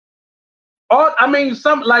 I mean,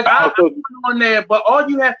 some like I put on there, but all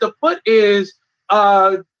you have to put is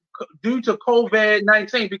due to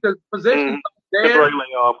COVID-19 because positions temporary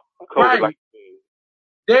layoff. Right.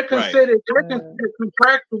 They're considered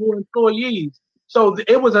contractual employees. So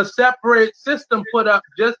it was a separate system put up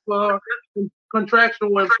just for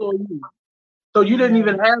contractual employees. So you didn't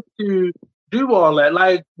even have to do all that.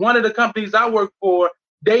 Like one of the companies I work for,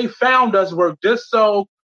 they found us work just so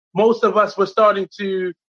most of us were starting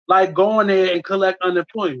to like go in there and collect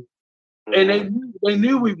unemployment. And they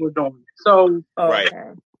knew we were doing it. So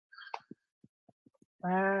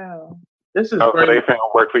wow. This is great. So they found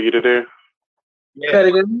work for you to do? Yeah.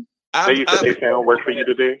 You said they found work for you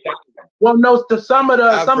to do? Well, no, to some I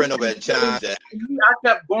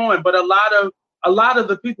kept going, but a lot of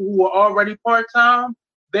the people who were already part-time,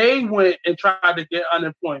 they went and tried to get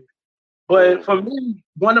unemployment. But for me,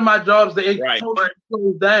 one of my jobs, they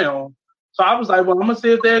closed down. So I was like, well, I'm going to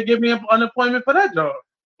see if they'll give me unemployment for that job.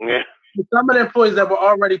 Yeah. Some of the employees that were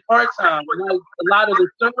already part-time, like a lot of the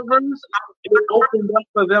servers, it opened up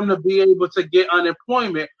for them to be able to get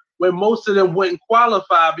unemployment when most of them wouldn't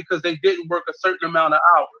qualify because they didn't work a certain amount of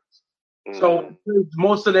hours. So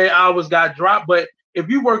most of their hours got dropped. But if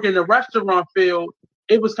you work in the restaurant field,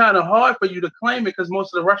 it was kind of hard for you to claim it because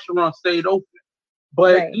most of the restaurants stayed open.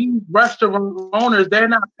 But these restaurant owners, they're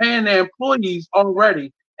not paying their employees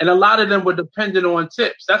already. And a lot of them were dependent on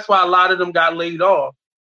tips. That's why a lot of them got laid off.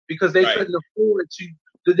 Because they couldn't afford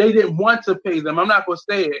to, they didn't want to pay them. I'm not going to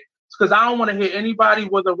say it. It's because I don't want to hear anybody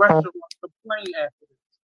with a restaurant complain after this.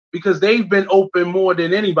 Because they've been open more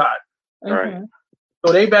than anybody. Right.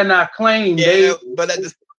 So they better not claim anything. But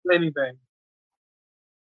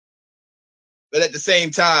at the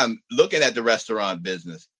same time, looking at the restaurant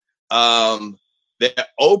business, they're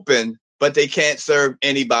open, but they can't serve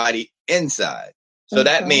anybody inside. So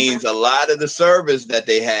that means a lot of the servers that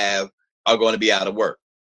they have are going to be out of work.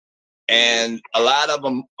 And a lot of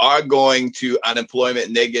them are going to unemployment,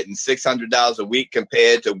 and they're getting $600 a week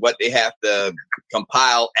compared to what they have to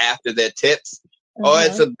compile after their tips. Oh,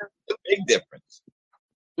 it's a big difference.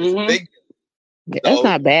 Big. That's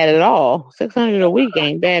not bad at all. $600 a week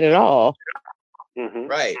ain't bad at all.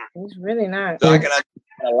 Right. It's really not. So I can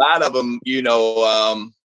a lot of them,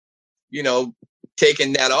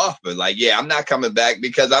 taking that offer. Like, yeah, I'm not coming back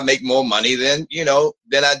because I make more money than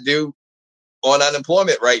I do on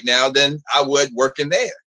unemployment right now than I would working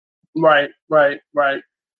there. Right.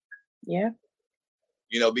 Yeah.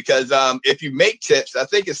 Because if you make tips, I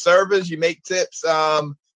think as servers, you make tips.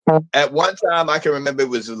 At one time, I can remember it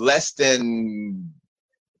was less than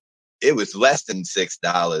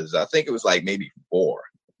 $6. I think it was like maybe $4.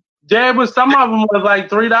 Yeah, but some of them was like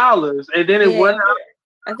 $3, and then it went up.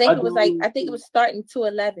 I think it was starting to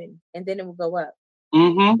 $11, and then it would go up.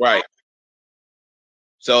 Right.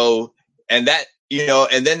 So, and that,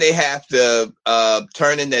 and then they have to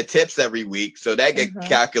turn in their tips every week, so that gets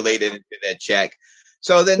calculated into their check.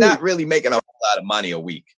 So they're not really making a whole lot of money a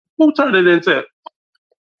week. Who turned it into?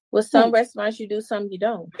 Well, some restaurants you do, some you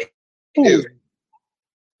don't. Dude.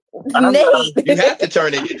 Nate. You have to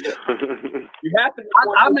turn it. You have to.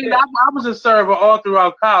 I was a server all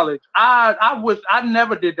throughout college. I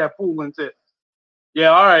never did that fooling tip. Yeah,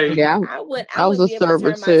 all right. Yeah, I was a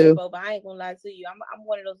server too. But I ain't gonna lie to you. I'm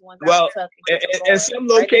one of those ones. Well, in some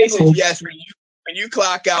locations, yes, when you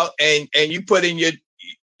clock out and you put in your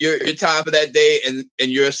time for that day and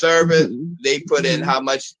you're a server, they put in how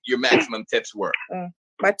much your maximum tips were.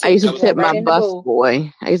 I used to tip my bus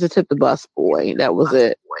boy. I used to tip the bus boy. That was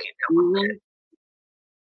it.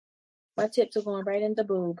 My tips are going right in the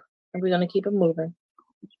boob, and we're gonna keep it moving.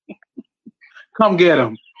 Come get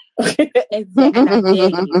him.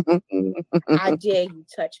 Exactly. I dare you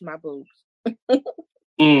touch my boobs.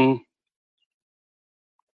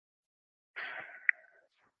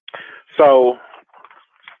 So,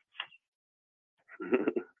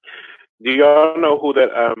 do y'all know who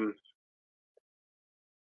that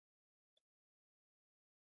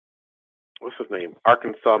what's his name?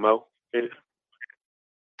 Arkansas Mo is?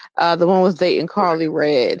 The one was dating Carly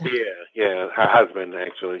Red. Yeah, her husband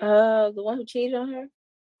actually. The one who cheated on her.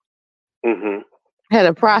 Had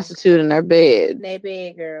a prostitute in her bed. In their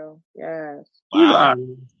bed, girl. Yes. Wow.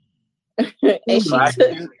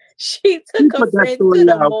 And she took her friend to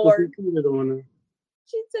the morgue.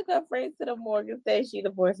 She took her friend to the morgue and said she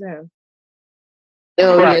divorced him.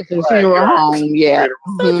 Oh, yes, and she were home. Yeah.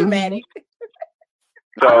 So dramatic.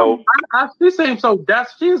 So she seems so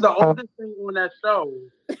desperate. She's the oldest thing on that show.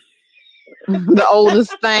 The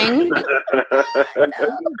oldest thing.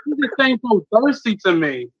 She just seems so thirsty to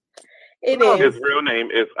me. It is. His real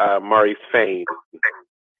name is Maurice Fain,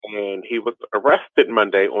 and he was arrested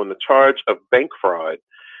Monday on the charge of bank fraud.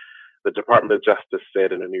 The Department of Justice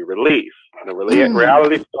said in a new release. The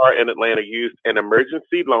reality star in Atlanta used an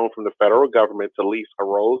emergency loan from the federal government to lease a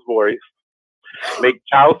Rolls Royce, make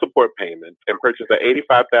child support payments, and purchase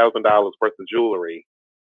 $85,000 worth of jewelry.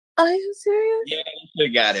 Are you serious? Yeah, you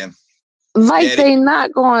should got him. Like they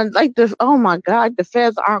not going oh my God, the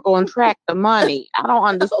feds aren't going to track the money. I don't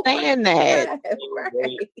understand that.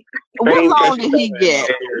 Right. What loan did he get?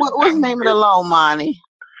 What's the name of the loan, Monty?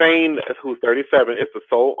 Fain, who's 37, is the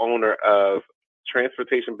sole owner of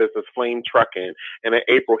transportation business Flame Trucking, and in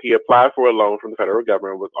April he applied for a loan from the federal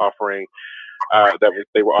government, was offering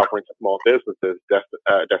they were offering to small businesses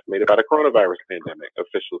decimated by the coronavirus pandemic,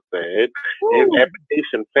 officials said. In his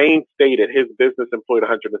application, Fain stated his business employed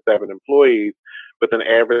 107 employees with an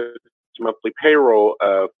average monthly payroll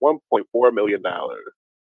of $1.4 million.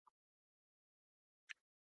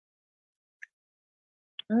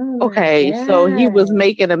 Okay, so he was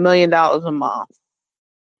making $1 million a month.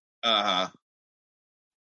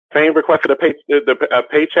 Fain requested a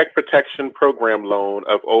Paycheck Protection Program loan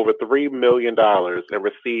of over $3 million and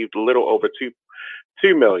received little over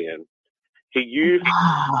 $2 million. He used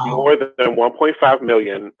more than $1.5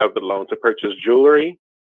 million of the loan to purchase jewelry,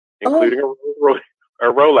 including a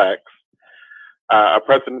Rolex, a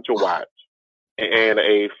presidential watch, and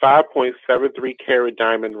a 5.73 carat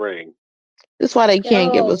diamond ring. That's why they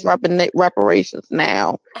can't give us reparations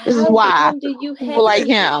now. This is why people like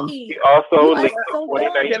him. He also leased a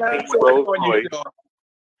 2019 Rolls Royce.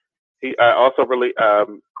 He also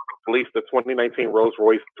leased a 2019 Rolls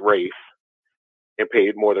Royce Wraith and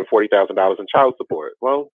paid more than $40,000 in child support.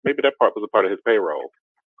 Well, maybe that part was a part of his payroll.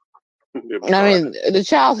 I mean, the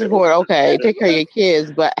child support, okay, take care of your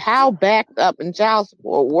kids, but how backed up in child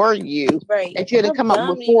support were you that you had to come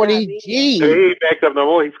up with 40 G's? He ain't backed up no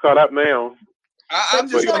more. He's caught up now. I'm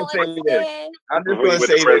just going to say this. I'm just going to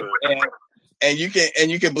say this, and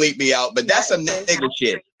you can bleep me out, but that's some nigga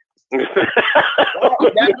shit. That's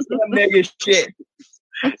some nigga shit.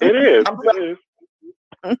 It is.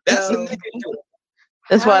 That's some nigga shit.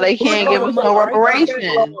 That's why they can't give us no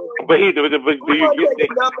reparation. But do you get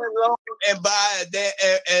and buy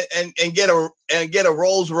and get a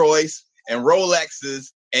Rolls Royce and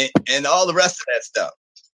Rolexes and all the rest of that stuff?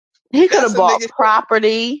 He could have bought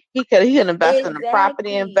property. He could invest in the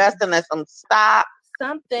property, investing in some stock,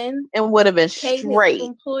 something, and would have been straight.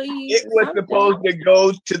 It was supposed to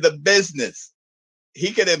go to the business.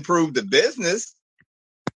 He could improve the business.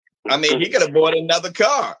 I mean, he could have bought another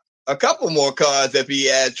car, a couple more cars if he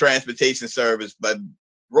had transportation service. But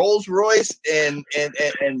Rolls Royce and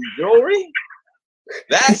jewelry,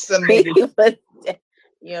 that's some nigga.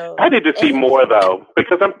 I need to see more though,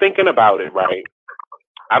 because I'm thinking about it. Right.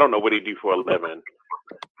 I don't know what he do for a living,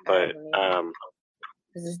 but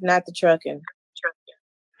this is not the trucking.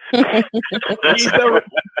 I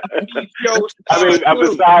mean,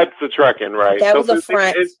 besides the trucking, right? That was a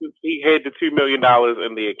front. He had the $2 million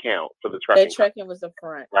in the account for the trucking. That trucking was a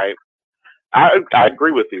front, right? I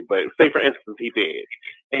agree with you, but say for instance he did,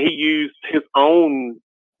 and he used his own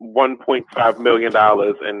 $1.5 million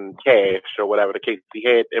in cash or whatever the case he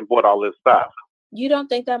had and bought all this stuff. You don't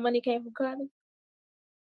think that money came from Cardi?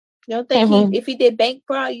 You don't think if he did bank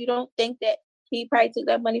fraud, you don't think that he probably took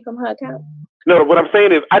that money from her account? No, what I'm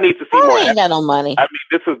saying is I need to see more. I ain't got no money. I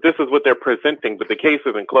mean, this is what they're presenting, but the case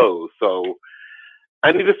isn't closed, so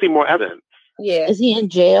I need to see more evidence. Yeah. Is he in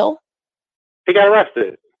jail? He got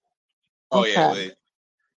arrested. Oh yeah. Wait.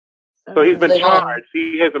 So he's been charged.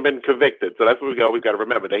 He hasn't been convicted. So that's what we always got to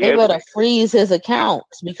remember. They better freeze his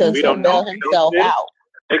accounts because he'll bail himself out.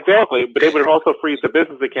 Exactly, but they would also freeze the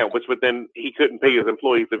business account, which would then he couldn't pay his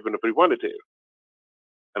employees even if he wanted to,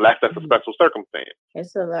 unless that's a special circumstance.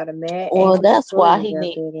 It's a lot of mad. Well, that's why he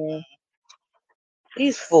needs.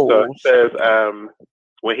 He's fools. So it says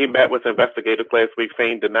when he met with investigators last week,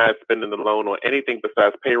 Fain denied spending the loan on anything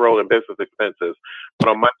besides payroll and business expenses. But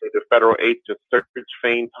on Monday, the federal agents searched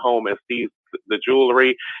Fain's home and seized the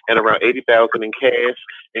jewelry and around $80,000 in cash,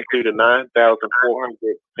 including $9,400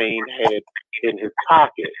 Fain had in his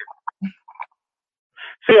pocket.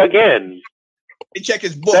 See again, they check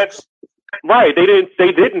his books. Right? They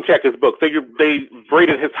didn't check his books. They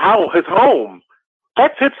raided his home.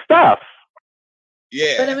 That's his stuff.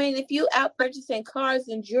 Yeah. But I mean, if you out purchasing cars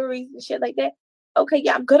and jewelry and shit like that, okay,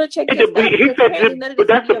 yeah, I'm gonna check your stuff. He said, but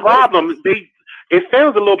that's the problem. It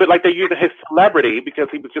sounds a little bit like they're using his celebrity because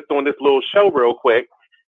he was just doing this little show real quick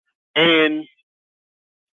and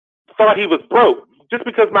thought he was broke. Just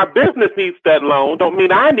because my business needs that loan don't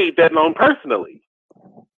mean I need that loan personally.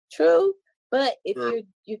 True. But if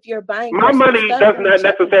you're buying my money does not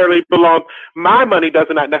necessarily belong. My money does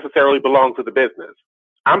not necessarily belong to the business.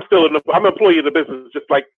 I'm an employee of the business just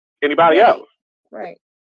like anybody else. Right.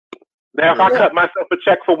 Now, if I cut myself a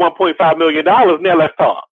check for $1.5 million, now let's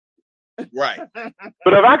talk. Right.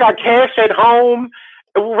 But if I got cash at home,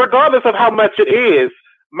 regardless of how much it is,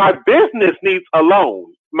 my business needs a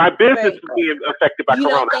loan. My business is being affected by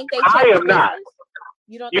Corona. I am not.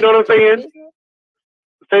 You know what I'm saying?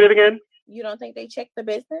 Say it again. You don't think they checked the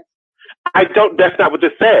business? I don't. That's not what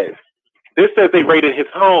this says. This says they raided his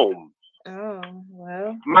home. Oh,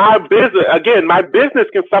 well. My business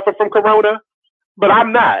can suffer from Corona, but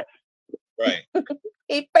I'm not. Right. But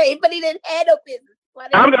he didn't have no business.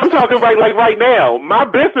 I'm talking right now. My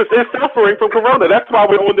business is suffering from Corona. That's why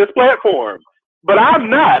we're on this platform. But I'm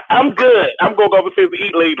not. I'm good. I'm going to go overseas to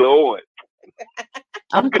eat later on.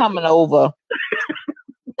 I'm coming over.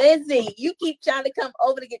 Lizzie, you keep trying to come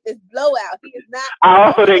over to get this blowout. He is not. I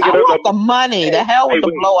also didn't get the money. The hell with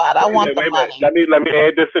the blowout. I want the money. Let me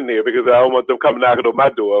add this in there because I don't want them coming knocking on my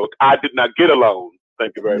door. I did not get a loan.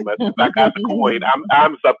 Thank you very much. I got the coin.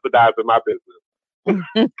 I'm subsidizing my business.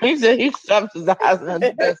 He said he's subsidizing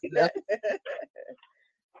his business.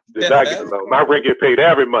 Did not get a loan. My rent get paid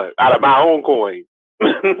every month out of my own coin.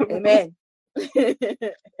 Amen.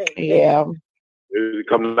 Yeah.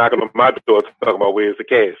 Come knocking on my door talking about where's the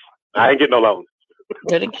cash. I ain't getting no loan.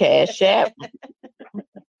 Where the cash at?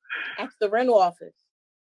 Ask the rental office.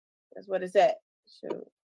 That's what it's at. Shoot.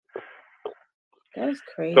 That's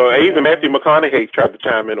crazy. So even Matthew McConaughey tried to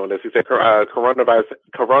chime in on this. He said coronavirus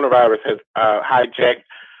has hijacked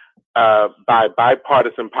by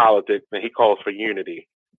bipartisan politics, and he calls for unity.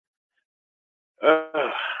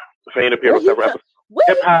 Fain appeared on several episodes. Where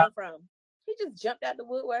did he come from? He just jumped out the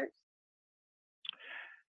woodwork.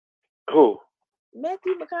 Who?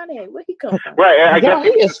 Matthew McConaughey, where he come from? Right, I guess he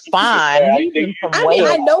is fine.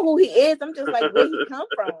 I know who he is. I'm just like, where he come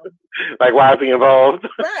from? Like, why is he involved?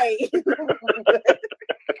 Right.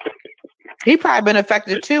 He probably been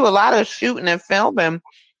affected too. A lot of shooting and filming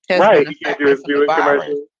has right, been he can't do his Buick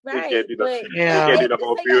commercial. Right, he can't do but he can't do the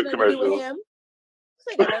whole Buick commercial.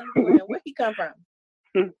 Where he come from?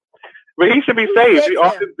 But he should be safe.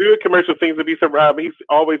 All his Buick commercial seems to be surrounded. He's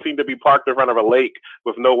always seemed to be parked in front of a lake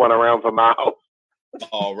with no one around for miles.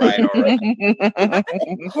 All right.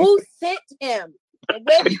 Who sent him? And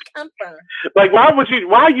where did he come from? Like, why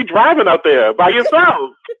are you driving out there by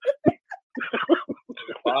yourself?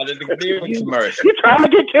 You trying to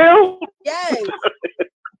get killed? Yes.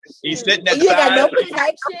 He's sitting at you got no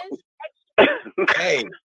protection. Hey,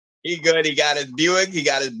 he good. He got his Buick, he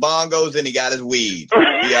got his bongos, and he got his weed.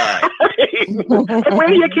 Yeah. Where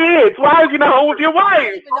are your kids? Why is you not home with your wife? I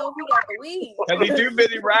don't even know if he got the weed. Because he's too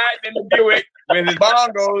busy riding in the Buick with his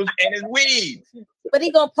bongos and his weed. But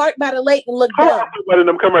he gonna park by the lake and look dumb. One of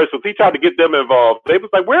them commercials, he tried to get them involved. They was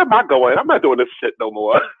like, "Where am I going? I'm not doing this shit no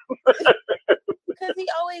more." Because he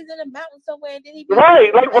always in the mountain somewhere. And then he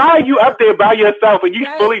right, like why are you up there by yourself and you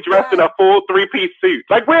fully dressed in a full 3-piece suit?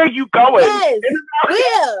 Like where are you going? Yes,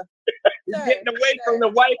 where? Getting away from the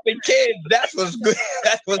wife and kids. That's what's good.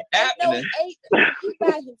 That's what's happening. He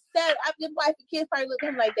by himself. His wife and kids probably look at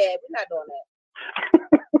him like, "Dad, we're not doing that."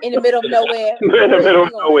 In the middle of nowhere. In the middle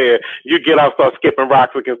of nowhere. You get out, start skipping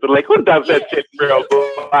rocks against the lake. Who does that shit in real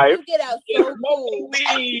life? You get out so cool. No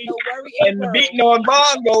worry and beating on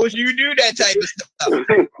bongos, you do that type of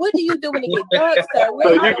stuff. What do you do when it gets dark, sir?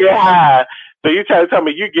 So you get high. So you try to tell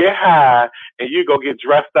me you get high and you go get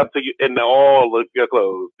dressed up to you in all of your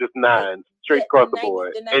clothes, just nine, straight across the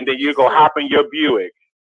board. And then you go hop in your Buick.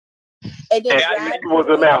 And then head towards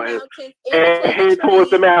the mountains. And head towards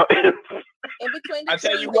the mountains. In between the I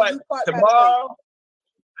tell you what, tomorrow,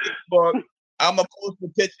 I'm gonna post a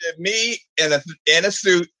picture of me in a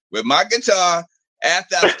suit with my guitar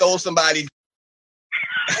after I stole somebody's.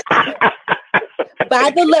 By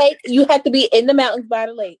the lake, you have to be in the mountains by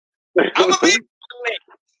the lake. I'm gonna be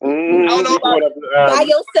I don't know about by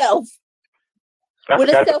yourself with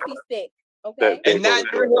a selfie stick, okay? And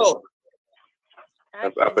not your hill.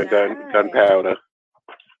 Up and gunpowder.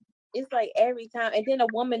 It's like every time, and then a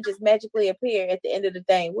woman just magically appear at the end of the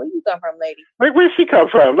thing. Where you come from, lady? Like, where'd she come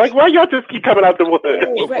from? Like, why y'all just keep coming out the woods?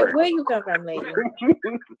 Right, where you come from, lady? Where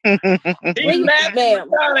you, ma'am?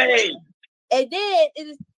 And then it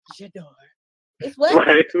is your door. It's what?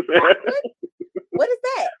 Right. What is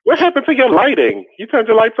that? What happened to your lighting? You turned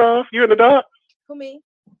your lights off? You in the dark? For me?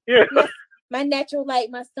 Yeah. My natural light,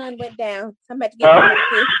 my sun went down. So I'm about to get one of my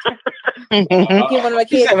kids. Get one of my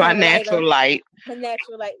kids. My natural light. My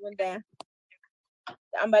natural light went down.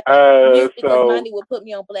 I'm about to mute because Monty will put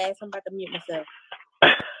me on blast. I'm about to mute myself.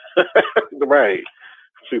 Right.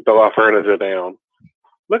 She throw our furniture down.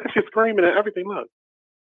 Look at you screaming and everything. Look.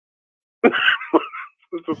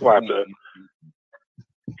 Let's just watch it.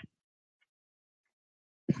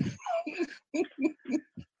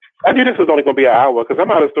 I knew this was only going to be an hour because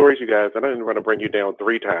I'm out of stories, you guys. And I didn't want to bring you down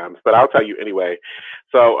 3 times, but I'll tell you anyway.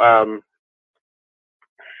 So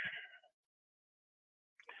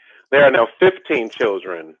there are now 15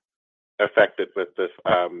 children affected with this,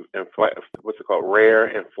 what's it called, rare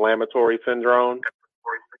inflammatory syndrome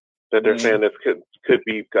that they're saying this could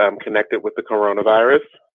be connected with the coronavirus.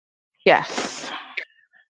 Yes.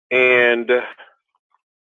 And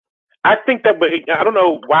I think that, but I don't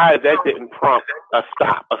know why that didn't prompt a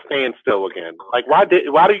standstill again. Like, why do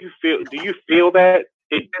you feel that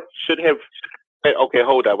it should have, okay,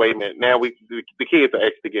 hold up, wait a minute. Now the kids are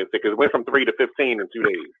actually getting sick because it went from 3 to 15 in 2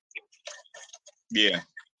 days. Yeah.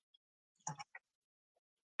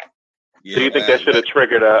 Do you think that should have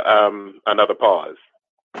triggered another pause?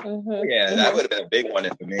 Mm-hmm. Yeah, that would have been a big one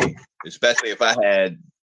for me, especially if I had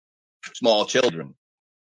small children.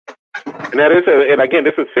 And that is, and again,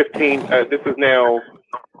 this is 15. This is now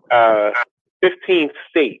 15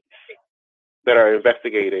 states that are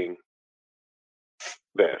investigating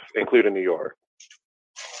this, including New York.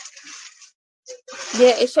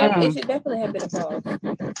 Yeah, it should definitely have been a pause.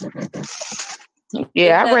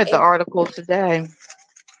 Yeah, I read the article today.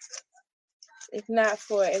 It's not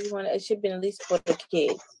for everyone. It should have been at least for the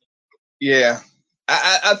kids. Yeah,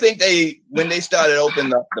 I think when they started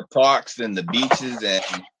opening up the parks and the beaches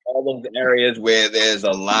and all those areas where there's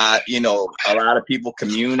a lot of people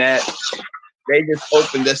commune at, they just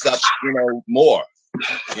opened this up, more,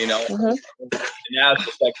 Mm-hmm. And now it's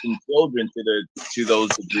affecting children to those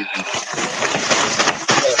degrees.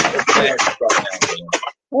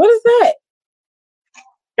 What is that?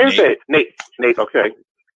 Here's it, Nate. Okay,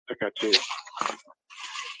 I got you.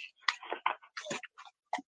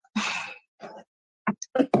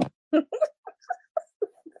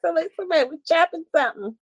 So like somebody was chopping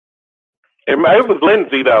something. It was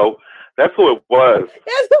Lindsay though. That's who it was.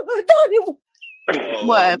 That's who I thought it was.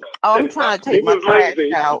 What? Oh, I'm trying to take my trash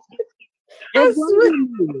out.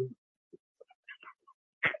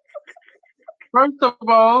 First of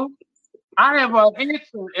all, I have an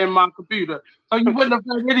answer in my computer, so you wouldn't have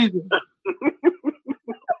heard anything.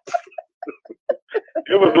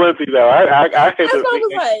 It was Lindsay though. I had That's to what I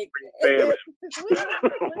was like.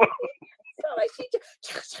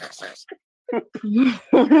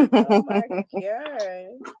 Oh my god.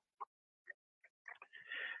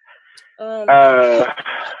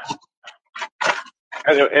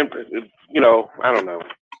 And you know, I don't know.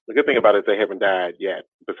 The good thing about it is they haven't died yet,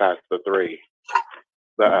 besides the three,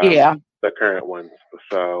 the current ones.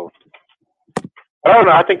 So I don't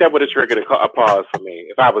know. I think that would have triggered a pause for me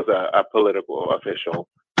if I was a political official.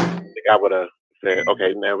 I would have said,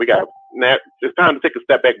 "Okay, now it's time to take a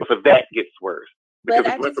step back before that gets worse." Because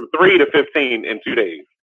it went from 3 to 15 in 2 days.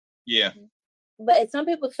 Yeah. But some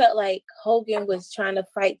people felt like Hogan was trying to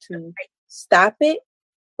fight to stop it,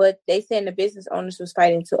 but they said the business owners was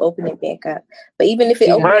fighting to open it back up. But even if it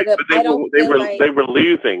opened back up, they were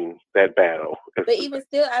losing that battle. But even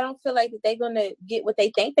still, I don't feel like that they're gonna get what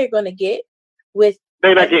they think they're gonna get with.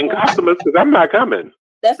 They're not getting customers because I'm not coming.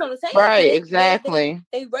 That's what I'm saying. Right, exactly.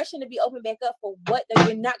 They rushing to be open back up for what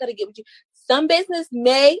you're not gonna get. What you some business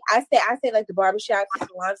may I say like the barbershops, the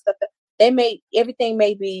salon stuff. Everything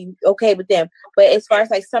may be okay with them, but as far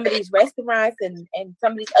as like some of these restaurants and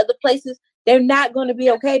some of these other places, they're not going to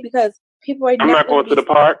be okay because people are. I'm not going to the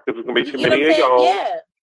park because it's going to be too many of y'all. Yeah.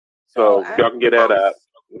 So y'all can get that up.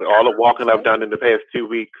 All the walking I've done in the past 2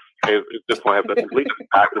 weeks is just going to have to completely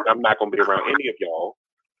stop because I'm not going to be around any of y'all.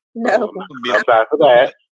 No. Aside for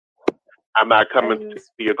that, I'm not coming to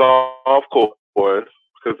your golf course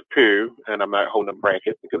because of poo, and I'm not holding a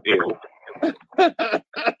bracket because ill.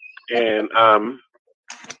 And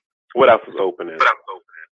what else is opening?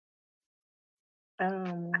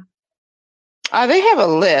 They have a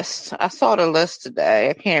list. I saw the list today.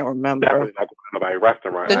 I can't remember. Definitely not going to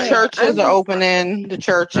restaurant. The churches are opening. The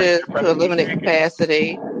churches to a limited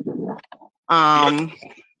capacity.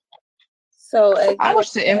 So I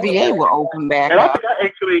wish the NBA would open back up.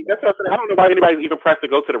 That's what I don't know why anybody's even pressed to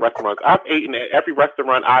go to the restaurants. I've eaten at every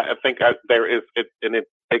restaurant I think there is in its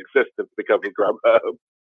existence because of Grubhub.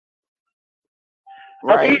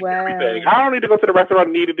 Right. Everything. I don't need to go to the restaurant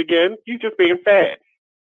and eat it again. You just being fat.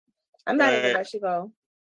 I'm not in a rush to go.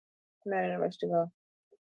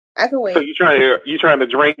 I can wait. So you trying to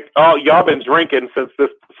drink? Oh, y'all been drinking since this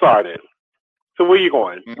started. So where you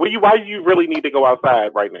going? Why do you really need to go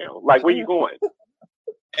outside right now? Like where you going?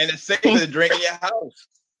 And it's safer to drink in your house.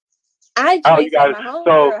 I drink in my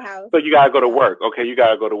home house. So you gotta go to work. Okay, you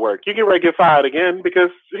gotta go to work. You get ready to get fired again because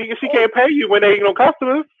she can't pay you when there ain't no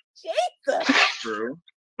customers. Jesus. True.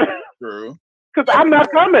 Because I'm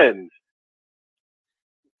not coming.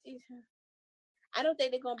 I don't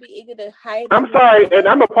think they're gonna be eager to hire. I'm sorry, and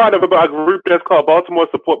I'm a part of a group that's called Baltimore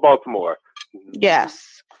Support Baltimore.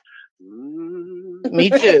 Yes. Me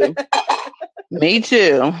too. Me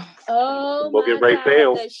too. Oh we'll my get Ray God.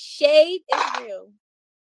 Sale. The shade is real.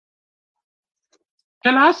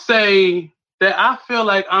 Can I say that I feel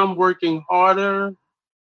like I'm working harder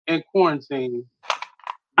in quarantine?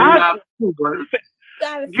 You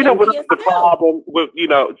know what's the problem with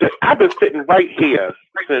I've been sitting right here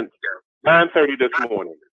since 9:30 this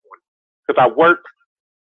morning because I work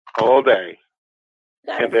all day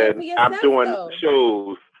and then I'm doing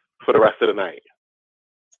shows for the rest of the night.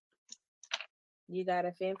 You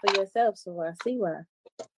gotta fend for yourself, so I see why.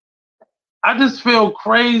 I just feel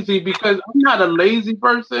crazy because I'm not a lazy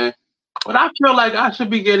person, but I feel like I should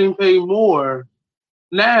be getting paid more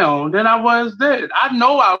now than I was then. I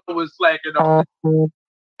know I was slacking off. I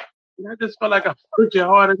just feel like I'm working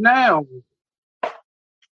harder now.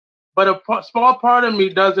 But a small part of me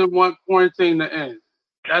doesn't want quarantine to end.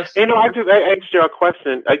 I just asked you a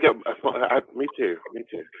question. Me too.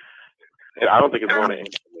 And I don't think it's going to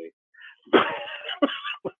end for me.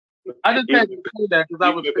 I just had to say that because I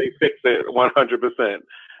was. If they fix it 100%.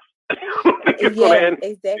 I don't think it's going to end.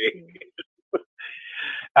 Exactly.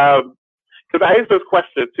 Because I asked this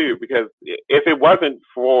question too, because if it wasn't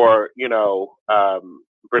for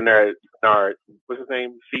Bernard, what's his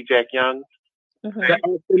name, C. Jack Young,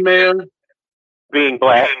 the being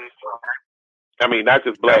black. I mean, not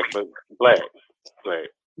just black, but black.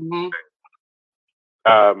 Mm-hmm.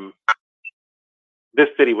 This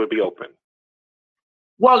city would be open.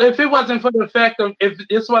 Well, if it wasn't for the fact of if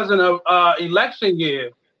this wasn't a election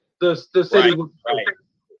year, the city.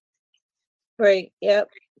 Right. Yep.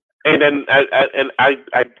 And then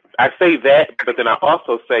I say that, but then I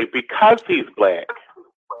also say because he's black,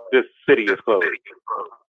 this city is closed.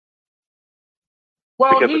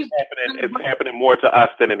 Well, because it's happening more to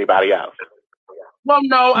us than anybody else. Well,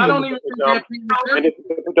 no, I don't even think that. And it's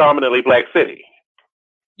a predominantly black city.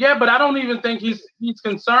 Yeah, but I don't even think he's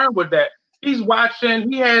concerned with that. He's watching.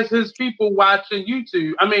 He has his people watching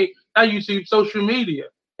YouTube. I mean, not YouTube, social media,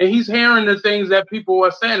 and he's hearing the things that people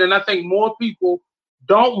are saying. And I think more people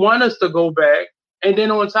don't want us to go back. And then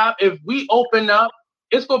on top, if we open up,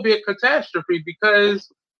 it's going to be a catastrophe because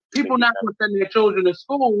people not going to send their children to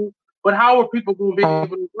school. But how are people going to be able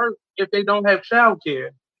to work if they don't have childcare?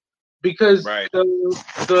 Because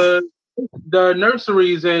the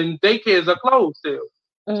nurseries and daycares are closed still.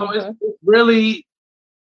 So it's really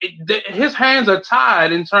his hands are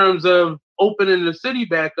tied in terms of opening the city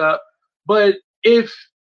back up. But if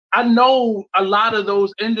I know a lot of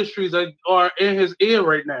those industries are in his ear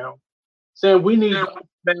right now, saying we need to open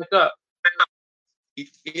back up.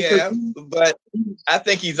 Yeah, but I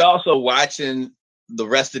think he's also watching the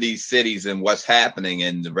rest of these cities and what's happening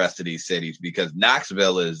in the rest of these cities because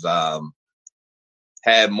Knoxville is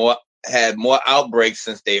had more outbreaks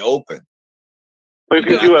since they opened. But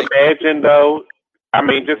could you imagine though? I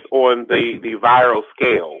mean, just on the viral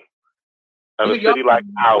scale of a city like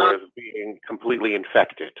ours being completely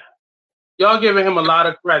infected. Y'all giving him a lot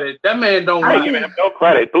of credit. That man don't. I ain't giving him no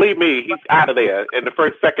credit. Believe me, he's out of there. In the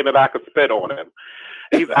first second that I could spit on him,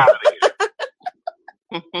 he's out of there.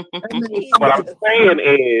 What I'm saying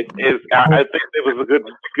is I think it was a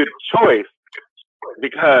good choice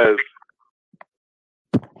because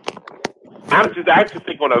I just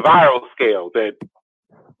think on a viral scale that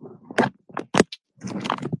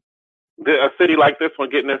a city like this one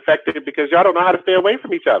getting infected because y'all don't know how to stay away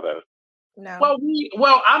from each other. No.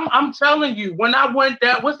 Well, I'm telling you, when I went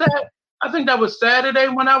down, what's that? I think that was Saturday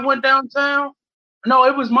when I went downtown. No,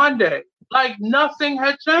 it was Monday. Like nothing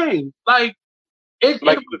had changed. Like it's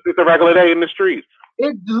a regular day in the streets.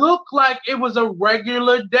 It looked like it was a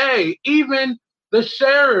regular day. Even the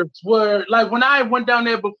sheriffs were like when I went down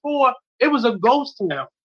there before, it was a ghost town.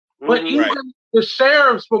 But even the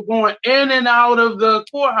sheriffs were going in and out of the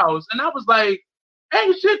courthouse, and I was like,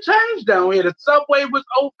 "Hey, shit changed down here." The subway was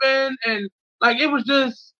open, and like it was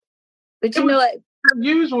just. But you know what?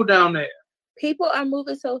 Unusual down there. People are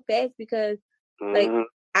moving so fast because, like,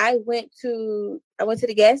 I went to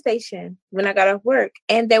the gas station when I got off work,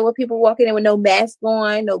 and there were people walking in with no mask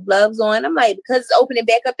on, no gloves on. I'm like, because it's opening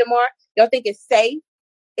back up tomorrow, y'all think it's safe?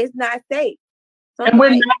 It's not safe. So and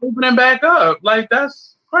we're not opening back up. Like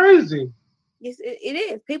that's crazy. Yes, it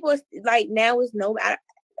is. People are like now is no. I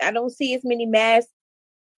don't see as many masks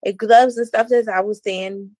and gloves and stuff as I was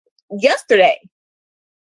saying yesterday.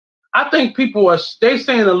 I think people are they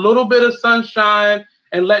seeing a little bit of sunshine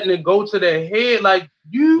and letting it go to their head. Like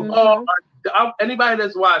you are anybody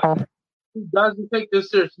that's watching who doesn't take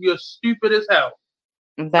this serious, you're stupid as hell.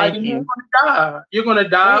 Thank you. You're gonna die. You're gonna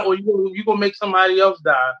die, or you're gonna make somebody else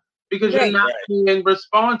die because you're not being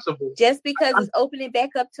responsible. Just because it's opening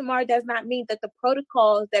back up tomorrow does not mean that the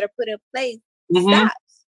protocols that are put in place stops.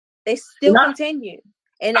 They still continue,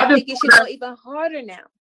 and I think it should go even harder now.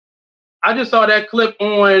 I just saw that clip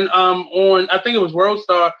on I think it was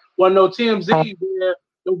WorldStar, TMZ, where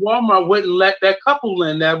the Walmart wouldn't let that couple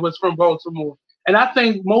in that was from Baltimore. And I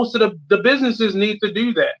think most of the businesses need to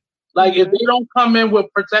do that. Like if they don't come in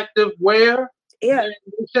with protective wear, they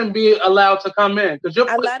shouldn't be allowed to come in. Because a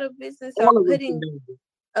lot of businesses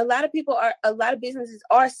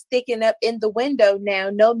are sticking up in the window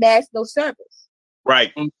now, no mask, no service.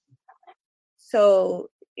 Right.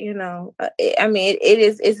 So it's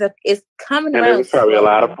coming and around. There's probably a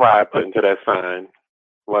lot of pride put into that sign,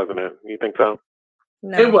 wasn't it? You think so?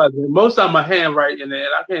 No. It wasn't. Most of my handwriting there.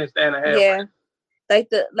 I can't stand a handwriting. Yeah. Like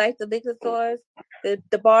the liquor stores,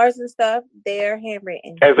 the bars and stuff, they're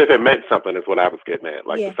handwritten. As if it meant something is what I was getting at.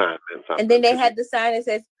 Like the sign meant something. And then they had the sign that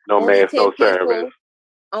says no mask, no service.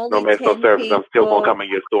 No mask, no service. I'm still gonna come in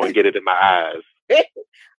your store and get it in my eyes.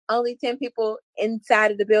 Only 10 people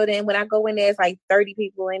inside of the building. When I go in there, it's like 30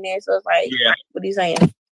 people in there. So it's like, what are you saying?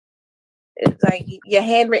 It's like your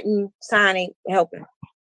handwritten sign ain't helping.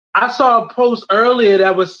 I saw a post earlier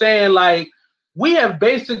that was saying, like, we have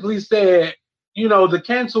basically said, the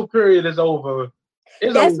cancel period is over.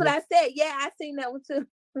 That's over. What I said. Yeah, I seen that one too.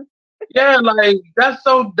 Yeah, like, that's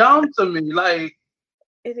so dumb to me. Like,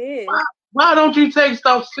 it is. Why don't you take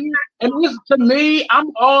stuff serious? And this, to me,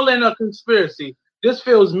 I'm all in a conspiracy. This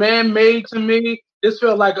feels man-made to me. This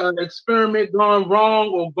feels like an experiment gone wrong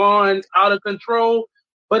or gone out of control.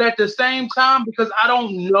 But at the same time, because I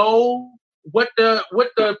don't know what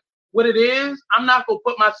it is, I'm not gonna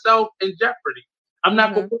put myself in jeopardy. I'm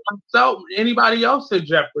not gonna put anybody else in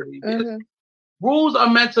jeopardy. Rules are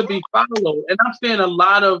meant to be followed, and I'm seeing a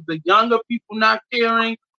lot of the younger people not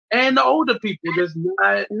caring, and the older people just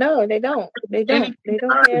not. No, they don't. They don't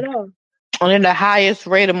care at all. And in the highest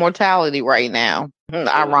rate of mortality right now,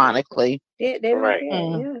 ironically. They don't care.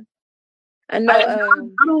 Yeah. I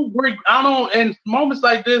don't agree. I don't. In moments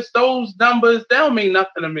like this, those numbers they don't mean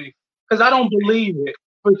nothing to me because I don't believe it.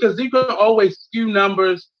 Because you can always skew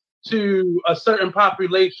numbers to a certain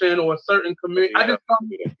population or a certain community. I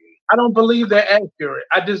don't believe they're accurate.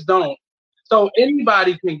 I just don't. So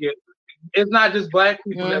anybody can get it. It's not just black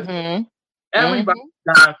people. Everybody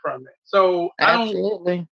dying from it. So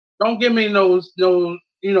Absolutely. I don't give me those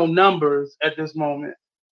numbers at this moment.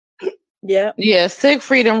 Yeah. Yeah.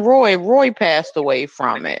 Siegfried and Roy passed away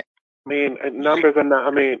from it. I mean, numbers are not.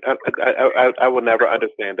 I mean, I will never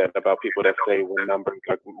understand that about people that say when numbers,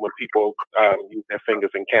 like when people use their fingers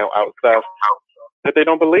and count out stuff, that they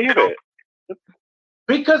don't believe it.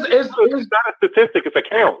 Because it's not a statistic; it's a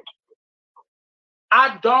count.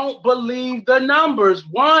 I don't believe the numbers.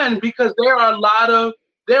 One, because there are a lot of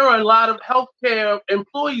healthcare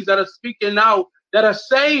employees that are speaking out that are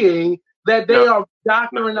saying that they are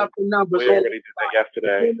doctoring up the numbers. We already did that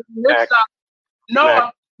yesterday.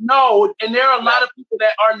 No, and there are a lot of people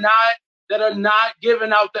that are not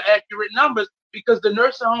giving out the accurate numbers because the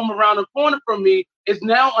nursing home around the corner from me is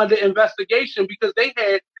now under investigation because they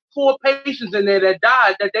had 4 patients in there that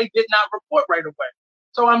died that they did not report right away.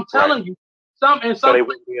 So I'm telling you, so that means they're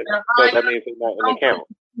not in the count.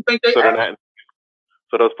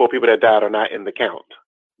 So those 4 people that died are not in the count.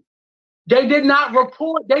 They did not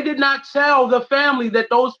report. They did not tell the family that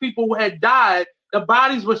those people had died. The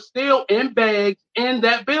bodies were still in bags in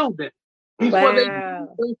that building. Before they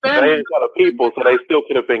ain't got people, so they still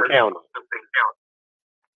could have been counted.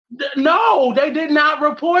 No, they did not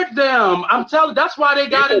report them. I'm telling. That's why they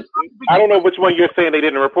got it. I don't know which one you're saying they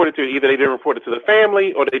didn't report it to. Either they didn't report it to the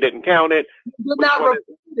family or they didn't count it. They did not report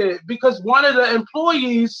it because one of the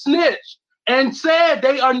employees snitched and said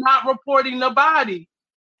they are not reporting the body.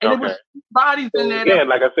 And it was bodies in there. Again,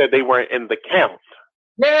 like I said, they weren't in the count.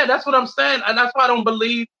 Yeah, that's what I'm saying, and that's why I don't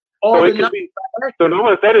believe all so the numbers. So no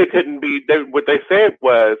one said it couldn't be. What they said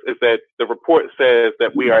is that the report says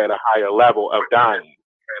that we are at a higher level of dying.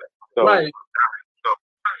 So,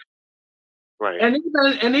 right. And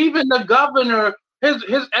even the governor, his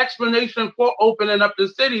explanation for opening up the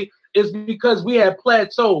city is because we had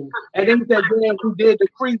plateaued, and then he said, "Damn, we did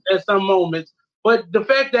decrease at some moments." But the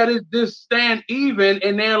fact that it just stand even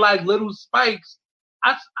and they're like little spikes,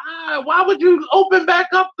 why would you open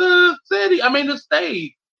back up the city? I mean, the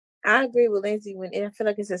state. I agree with Lindsay when I feel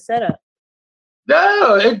like it's a setup.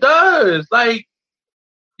 Yeah, it does. Like,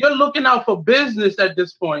 you're looking out for business at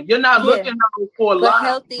this point. You're not looking out for life.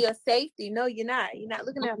 Healthy or safety. No, you're not. You're not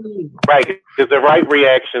looking out for people. Right. It's the right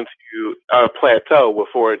reaction to a plateau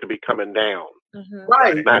before it to be coming down.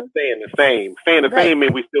 Right. Not staying the same. Staying the same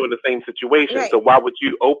means we're still in the same situation. Right. So why would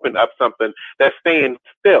you open up something that's staying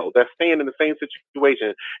still? That's staying in the same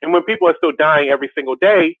situation. And when people are still dying every single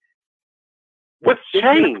day, what's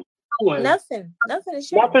changed? Nothing has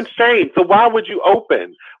changed. Nothing's changed. So why would you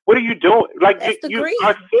open? What are you doing? Like you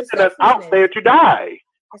are sending us out there to die.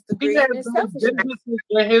 It's the greed and selfishness. Businesses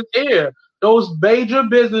in his ear. Those major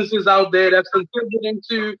businesses out there that's contributing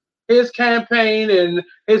to his campaign and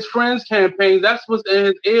his friends' campaign. That's what's in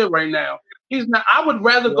his ear right now. He's not. I would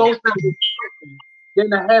rather go through this than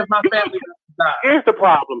to have my family die. Here's the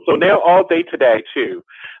problem. So now all day today too,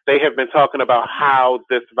 they have been talking about how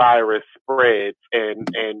this virus spreads and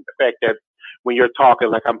the fact that when you're talking,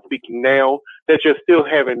 like I'm speaking now, that you're still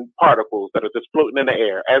having particles that are just floating in the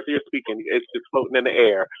air. As you're speaking, it's just floating in the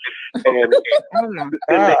air. And in the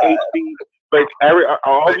HD, but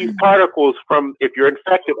all these particles from, if you're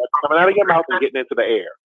infected, are coming out of your mouth and getting into the air.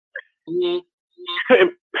 You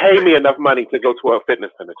couldn't pay me enough money to go to a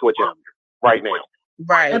fitness center, to a gym, right now.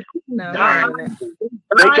 Right. I'm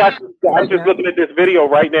just looking at this video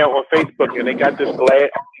right now on Facebook, and they got this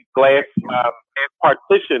glass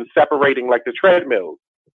partition separating like the treadmills.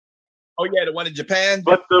 Oh yeah, the one in Japan.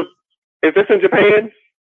 But is this in Japan?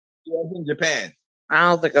 Yeah, it's in Japan. I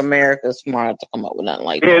don't think America's smart to come up with nothing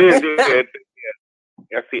like that. It is.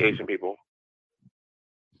 I see Asian people.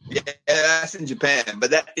 Yeah, that's in Japan. But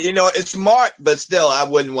that, it's smart, but still, I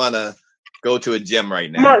wouldn't want to go to a gym right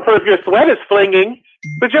now. Smart. So if your sweat is flinging,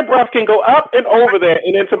 but your breath can go up and over there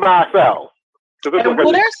and into my cells.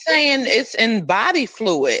 Well, they're saying it's in body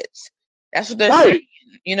fluids. That's what they're saying.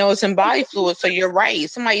 You know, it's in body fluid, so you're right.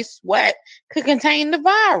 Somebody's sweat could contain the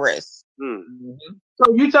virus. Mm-hmm.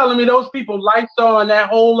 So you telling me those people Lysol and that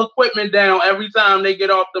whole equipment down every time they get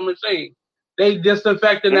off the machine? They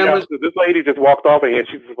disinfecting that machine. This lady just walked off here and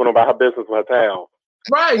she just went about her business in her town.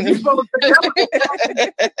 Right. You supposed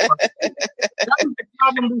to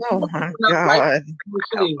Oh my God.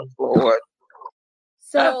 Lord.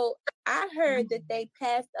 So I heard that they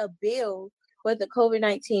passed a bill for the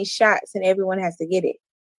COVID-19 shots and everyone has to get it.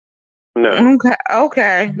 No.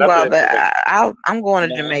 Okay. Well, I'm going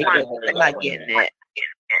to Jamaica. I'm not getting it.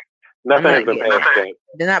 Nothing has been passed.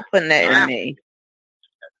 They're not putting that in me.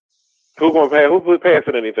 Who's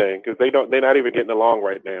passing anything? Because they're not even getting along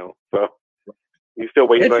right now. So you still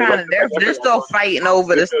waiting. They're still fighting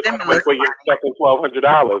over the stimulus. You're expecting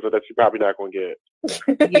 $1,200 that you're probably not going to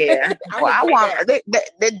get. Yeah. Well, I want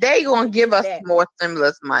they going to give us more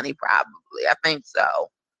stimulus money. Probably, I think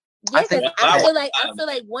so. Yeah, I feel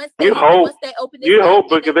like once they open this, you hope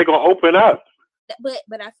because they're going to open up. But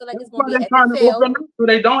I feel like it's going to be epic fail. So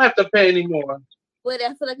they don't have to pay anymore. But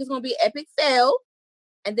I feel like it's going to be epic fail,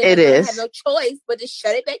 and then they have no choice but to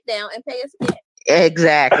shut it back down and pay us again.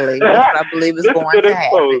 Exactly. That's what I believe is going to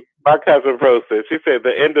happen. My cousin Rose said. She said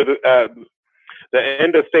the end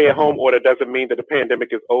of stay-at-home order doesn't mean that the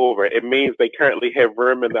pandemic is over. It means they currently have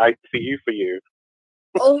room in the ICU for you.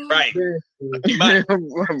 Oh, right.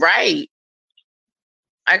 Right.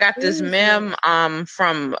 I got this meme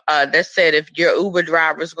from that said if your Uber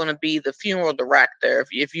driver is going to be the funeral director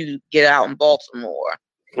if you get out in Baltimore.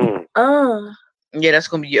 Yeah, that's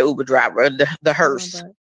going to be your Uber driver, the hearse.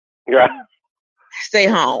 Yeah. Stay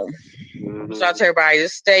home. Mm-hmm. So I tell everybody,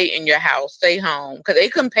 just stay in your house. Stay home. Because they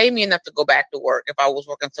couldn't pay me enough to go back to work if I was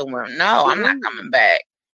working somewhere. No, I'm not coming back.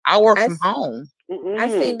 I'll work from home. I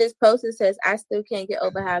seen this post that says, I still can't get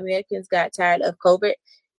over how Americans got tired of COVID,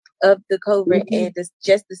 and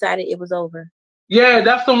just decided it was over. Yeah,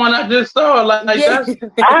 that's the one I just saw. That's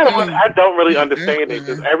I don't really understand it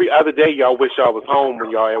because every other day y'all wish y'all was home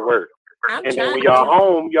when y'all at work. And then when y'all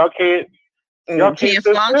home, y'all can't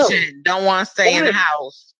function. Don't want to stay in the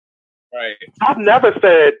house. Right. I've never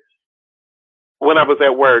said when I was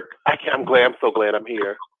at work, I'm so glad I'm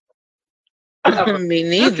here. Me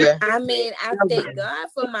neither. I mean, I thank God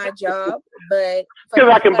for my job, but because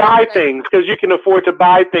I can buy things, because you can afford to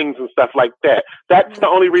buy things and stuff like that. That's the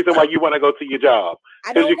only reason why you want to go to your job,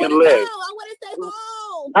 because you can live. I want to stay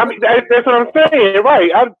home. I mean, that's what I'm saying,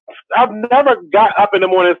 right? I've never got up in the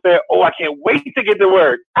morning and said, "Oh, I can't wait to get to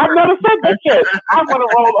work." I've never said that shit. I want to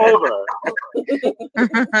roll over.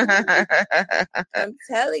 I'm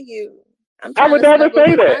telling you, I would never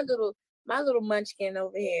say that. My little munchkin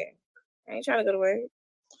over here. I ain't trying to go to work.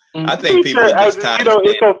 I think people are just tired.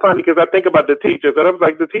 It's so funny because I think about the teachers, and I was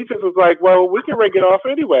like, the teachers was like, well, we can ring it off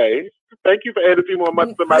anyway. Thank you for adding a few more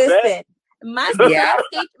months to my day. My baby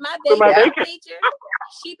teacher,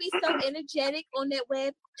 she be so energetic on that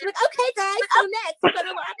web. She's like, okay, guys, so next.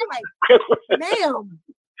 I'm like, ma'am.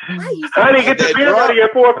 I didn't get the beer party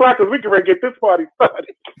at 4:00 because we can get this party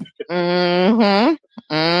started. Yeah,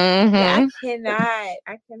 I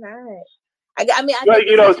cannot. I mean,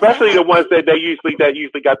 especially the ones that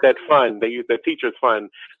usually got that fund. They use their teachers' fund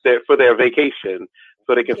for their vacation,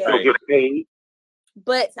 so they can still get paid.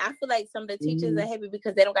 But I feel like some of the teachers are happy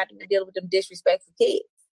because they don't got to deal with them disrespectful kids.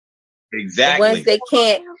 Exactly. The ones they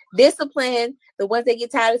can't discipline, the ones they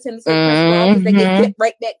get tired of sending to the classroom, they get sent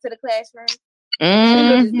right back to the classroom.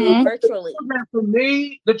 Virtually.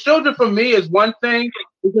 The children for me is one thing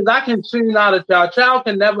because I can tune out a child. Child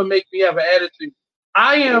can never make me have an attitude.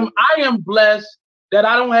 I am blessed that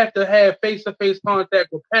I don't have to have face-to-face contact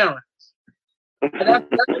with parents.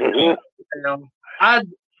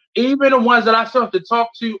 Even the ones that I still have to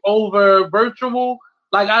talk to over virtual,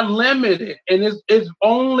 like I limit it, and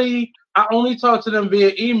I only talk to them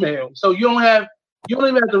via email. So you don't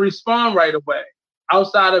even have to respond right away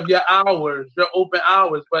outside of your open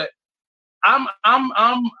hours. But I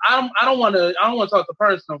don't want to talk to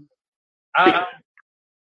parents no more.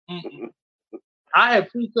 I had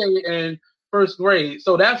pre-K in first grade,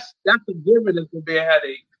 so that's a given. It's gonna be a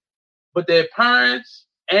headache. But their parents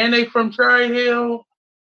and they from Cherry Hill.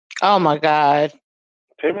 Oh my God!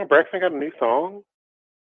 Tamar Braxton got a new song.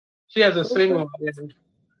 She has a single.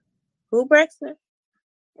 Who Braxton?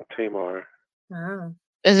 Tamar. Oh.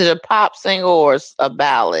 Is it a pop single or a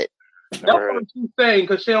ballad? That's what she's saying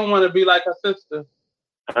because she don't want to be like her sister.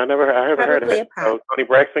 I haven't heard it. So Toni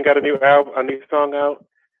Braxton got a new song out.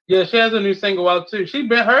 Yeah, she has a new single out too.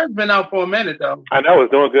 Hers been out for a minute though. I know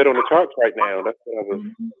it's doing good on the charts right now. That's what I was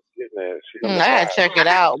getting at. I gotta check it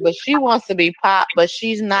out. But she wants to be pop, but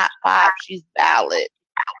she's not pop. She's ballad.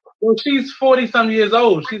 Well, she's 40-some years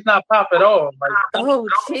old. She's not pop at all. Like, oh,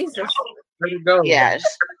 Jesus. There you go. Yes.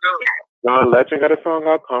 John Legend got a song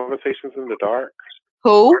out, Conversations in the Dark.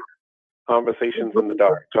 Who? Conversations in the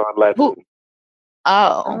Dark, John Legend. Who?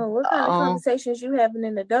 Oh, what kind of conversations you having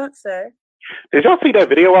in the dark, sir? Did y'all see that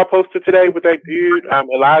video I posted today with that dude,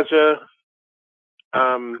 Elijah?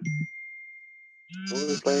 What was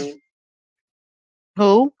his name?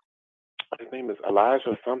 Who? His name is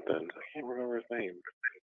Elijah something. I can't remember his name.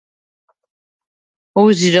 What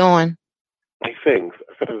was he doing? He sings.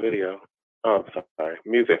 I said a video. Oh, sorry.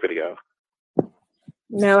 Music video.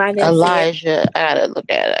 No, I didn't. Elijah. I gotta look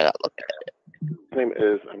at it. His name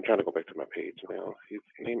is, I'm trying to go back to my page now. His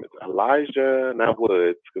name is Elijah, not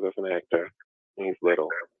Woods, because that's an actor. He's little.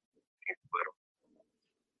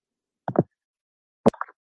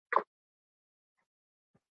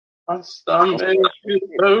 My stomach is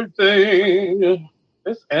hurting.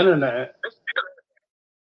 This internet.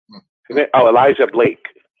 Oh, Elijah Blake.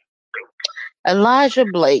 Elijah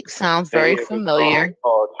Blake sounds very familiar. It's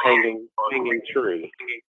called Hanging Tree.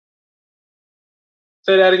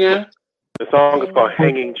 Say that again. The song is called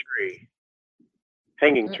Hanging Tree.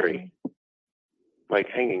 Hanging Tree. Like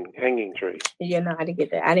hanging tree. Yeah, no, I didn't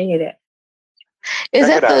get that. I didn't hear that.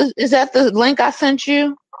 Is that the link I sent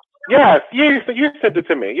you? Yes, you sent it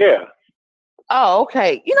to me. Yeah. Oh,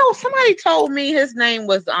 okay. You know, somebody told me his name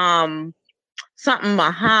was something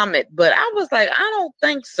Muhammad, but I was like, I don't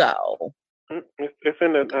think so. It's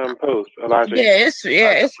in the post, Elijah. Yeah,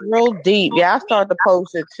 it's real deep. Yeah, I started to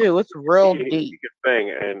post it too. It's real deep. He can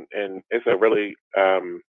sing, and it's a really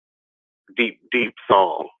deep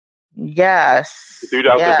song. Yes.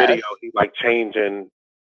 Throughout the video, he's like changing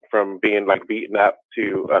from being like beaten up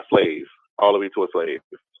to a slave, all the way to a slave.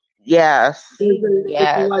 Yes.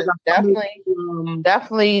 Yes.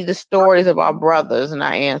 Definitely the stories of our brothers and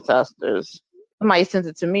our ancestors. Somebody sent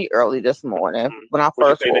it to me early this morning when I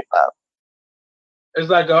first woke up. It's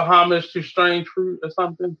like a homage to Strange Fruit or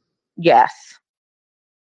something? Yes.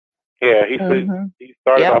 Yeah, he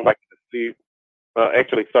started off like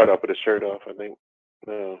actually started off with a shirt off, I think.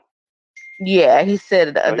 No. Yeah, he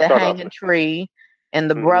said the hanging tree and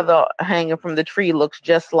the brother hanging from the tree looks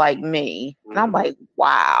just like me. And I'm like,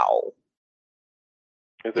 wow.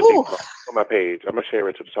 It's a deep song on my page. I'm going to share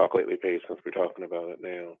it to the Talk Lately page since we're talking about it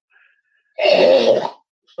now.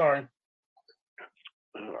 Sorry.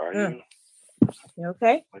 Are you? You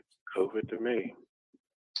okay? Like COVID to me.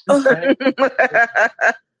 Okay.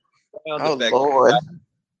 Oh, Lord.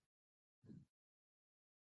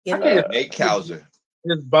 I can't make Kowser.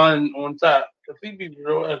 His bun on top. Because he be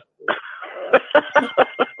real.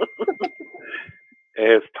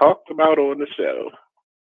 As talked about on the show.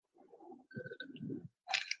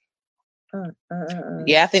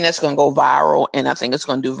 Yeah, I think that's going to go viral, and I think it's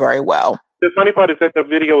going to do very well. The funny part is that the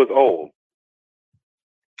video is old.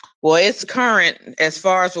 Well, it's current as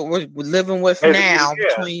far as what we're living with now.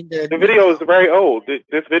 Between the video is very old.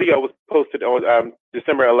 This video was posted on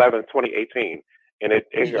December 11th, 2018, and it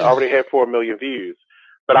already had 4 million views.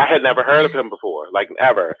 But I had never heard of him before, like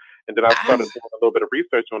ever. And then I started doing a little bit of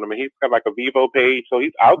research on him, and he's got like a Vivo page, so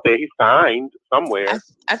he's out there. He's signed somewhere.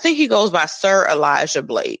 I think he goes by Sir Elijah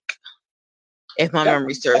Blake, if my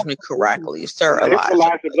memory serves me correctly. Sir Elijah. It's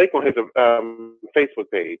Elijah Blake on his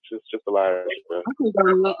Facebook page. It's just Elijah. I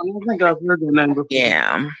don't think I've heard the name before.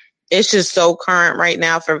 Yeah. It's just so current right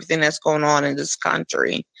now for everything that's going on in this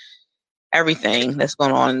country. Everything that's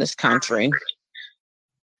going on in this country.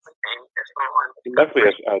 He must be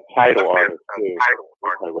a title artist, too.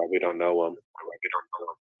 That's why we don't know him.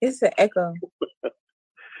 It's an echo.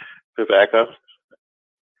 It's an echo?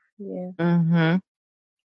 Yeah. Mm-hmm.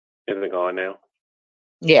 Is it going now?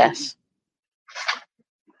 Yes.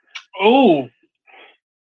 Oh.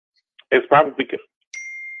 It's probably good.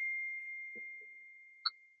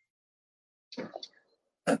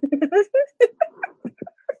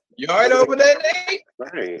 You all right over there, Nate?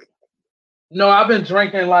 Right. No, I've been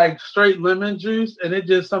drinking like straight lemon juice, and it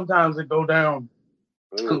just sometimes it go down.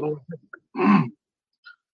 Starving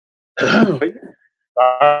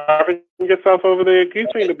yourself over there? You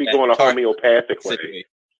seem to be going a homeopathic way.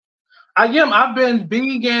 I am. I've been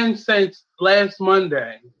vegan since last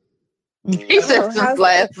Monday. He said since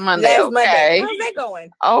last Monday. Okay. How's that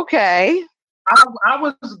going? Okay. I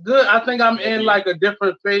was good. I think I'm in like a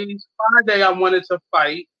different phase. Friday, I wanted to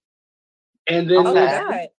fight. And then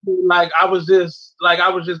like I was just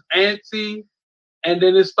antsy, and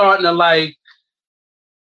then it's starting to like,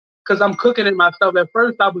 because I'm cooking it myself. At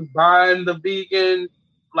first, I was buying the vegan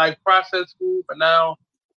like processed food, but now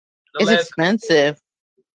it's expensive.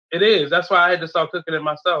 It is. That's why I had to start cooking it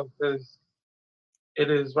myself, because it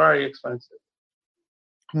is very expensive.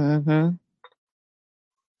 Mm-hmm.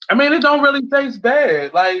 I mean, it don't really taste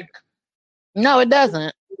bad. Like, no, it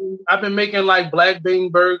doesn't. I've been making like black bean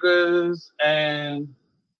burgers, and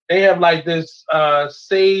they have like this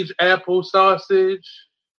sage apple sausage,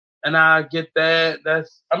 and I get that.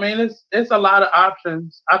 It's a lot of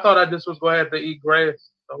options. I thought I just was going to have to eat grass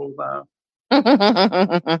the whole time.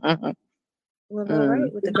 Well, all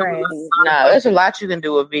right with the grass. No, there's a lot you can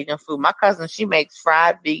do with vegan food. My cousin, she makes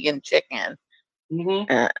fried vegan chicken.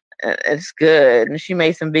 Mm-hmm. It's good. And she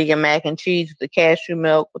made some vegan mac and cheese with the cashew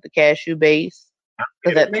milk, with the cashew base.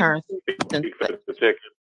 Because that turns into the chicken.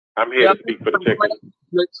 I'm here to speak for the chicken.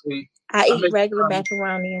 Next week. I eat regular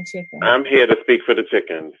macaroni and chicken. I'm here to speak for the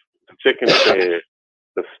chickens. The chicken said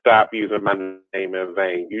to stop using my name in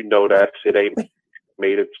vain. You know that shit ain't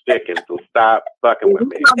made of chicken, so stop fucking with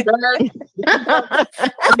me.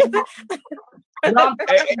 And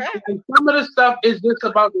some of the stuff is just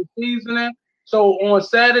about the seasoning. So on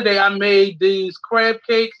Saturday, I made these crab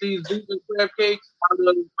cakes, these vegan crab cakes.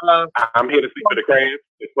 I'm here to speak for the crab.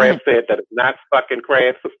 The crab said that it's not fucking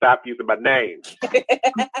crab, so stop using my name.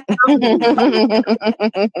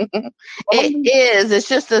 It is. It's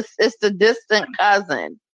just it's the distant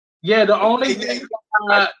cousin. Yeah, the only thing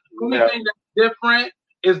that's different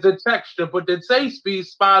is the texture, but the taste be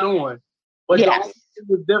spot on. But the only thing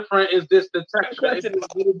that's different is just the texture. It's a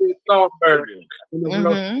little bit softer.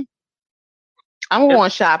 Mm-hmm. I'm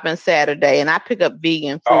going shopping Saturday, and I pick up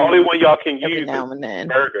vegan food. The only one y'all can use now and then.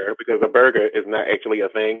 Burger, because a burger is not actually a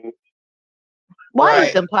thing. Why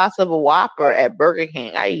is Impossible Whopper at Burger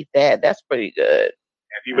King? I eat that. That's pretty good.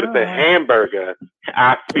 If you would have said hamburger,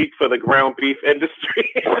 I speak for the ground beef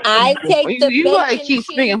industry. I take the you gotta keep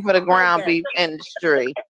speaking for the ground beef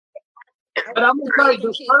industry. But I'm gonna tell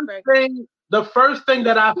you, the first thing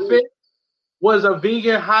that I fixed was a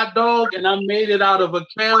vegan hot dog, and I made it out of a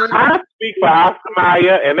carrot. I speak for Oscar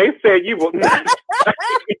Mayer, and they said you will not.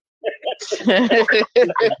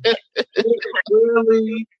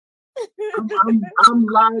 Really, I'm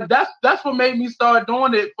lying. That's what made me start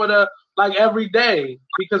doing it for the every day,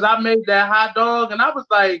 because I made that hot dog, and I was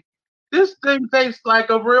like, this thing tastes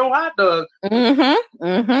like a real hot dog. Mm-hmm.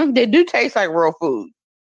 Mm-hmm. They do taste like real food.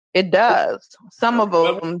 It does. Some of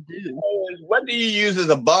them do. What do you use as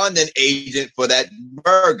a bonding agent for that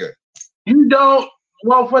burger? You don't.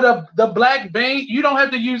 Well, for the black bean, you don't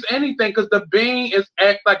have to use anything because the bean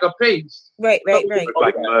acts like a paste. Right. Like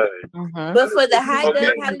mud. Mm-hmm. But for the hot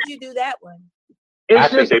dog, how did you do that one? I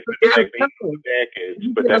think they put black beans in the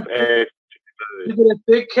package, but that's actually good. You get a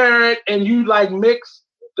thick carrot, and you mix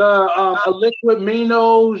a liquid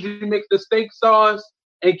Minos. You mix the steak sauce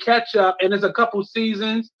and ketchup, and there's a couple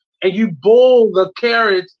seasons. And you boil the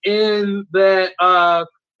carrots in that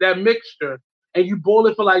mixture, and you boil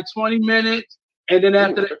it for 20 minutes, and then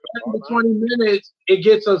after the 20 minutes, it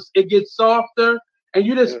gets softer, and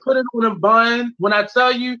you just put it on a bun. When I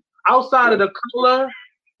tell you, outside of the color,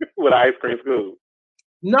 with ice cream scoop.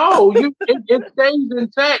 No, it stays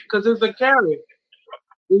intact because it's a carrot.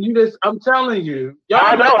 I'm telling you.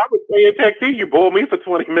 I know. I would say intact too. You boil me for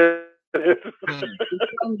 20 minutes. I'm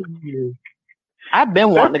telling you. I've been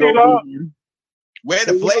wanting to go. Where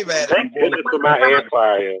the flavor at? Thank goodness for my air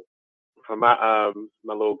fryer, for my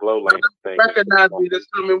little glow lamp thing. Recognize me this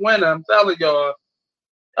coming winter. I'm telling y'all.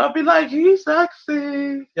 I'll be like, he's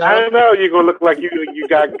sexy. I know you're gonna look like you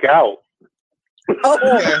got gout.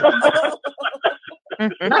 Oh.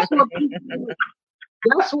 That's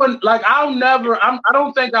when I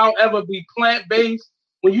don't think I'll ever be plant-based.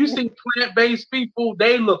 When you see plant-based people,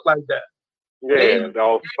 they look like that. Yeah, they're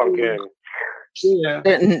all fucking. Yeah.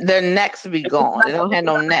 Their necks be gone. They don't have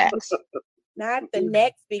no necks. Not the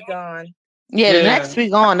necks be gone. Yeah, the necks be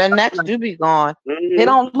gone. Their necks do be gone. Mm-hmm. They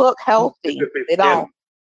don't look healthy. They don't.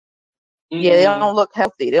 Mm-hmm. Yeah, they don't look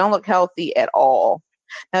healthy. They don't look healthy at all.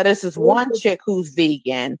 Now, this is one chick who's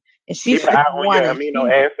vegan, and she's one amino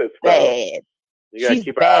acids. Bad. You gotta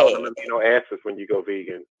keep an eye on the amino acids when you go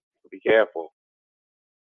vegan. Be careful.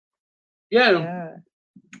 Yeah.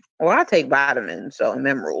 Well, I take vitamins, and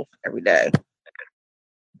minerals every day.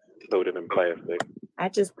 Coated in plastic. I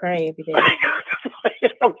just pray every day.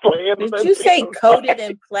 I'm playing. Did you say coated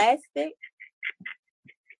in plastic?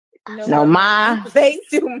 No, ma. You play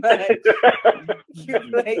too much. You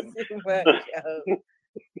play too much.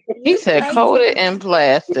 He said coated in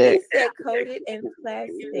plastic. He said coated in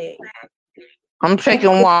plastic. I'm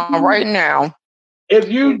taking one right now. If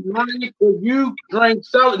you drink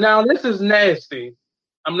salad, now this is nasty.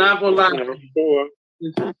 I'm not gonna lie.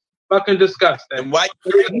 It's fucking disgusting. And why?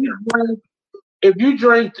 If you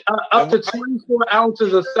drink up to 24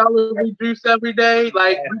 ounces of celery juice every day,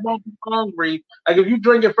 you won't be hungry. If you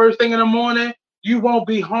drink it first thing in the morning, you won't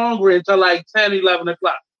be hungry until like 10, 11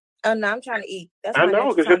 o'clock. Oh no, I'm trying to eat. That's I know,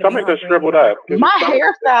 because your stomach is shriveled up. My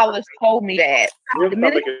hairstylist told me that. Your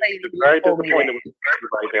stomach is very disappointed with you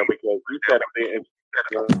right now because you said it.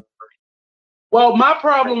 Well, my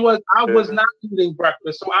problem was I was not eating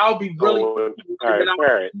breakfast, so I'll be really more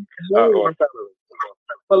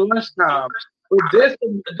for lunchtime. But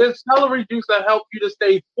this celery juice will help you to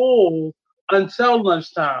stay full until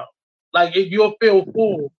lunchtime. Like you'll feel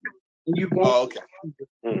full. And you won't.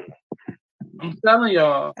 Okay. I'm telling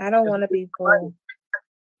y'all. I don't want to be full.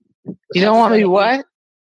 You don't want to be what?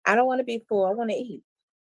 I don't want to be full. I want to eat.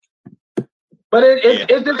 But it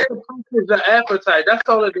just suppresses the appetite. That's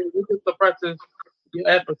all it is. It just suppresses your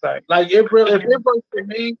appetite. Like if it works for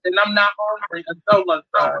me, then I'm not hungry until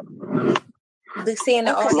lunchtime. Seeing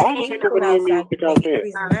all the people outside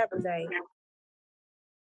increase my appetite.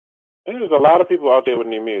 There's a lot of people out there with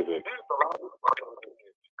new music.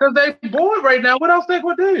 Because they bored right now. What else they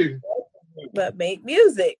would do? But make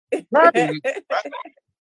music. Right.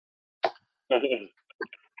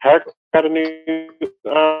 Herc got a new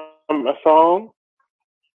a song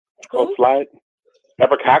called Slide.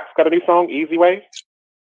 Deborah Cox got a new song, Easy Way.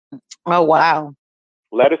 Oh, wow.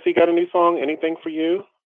 Lettucey got a new song, Anything for You.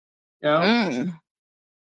 Yeah.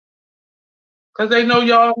 Because they know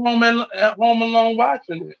y'all at home alone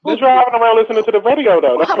watching it. Who's driving around listening to the radio,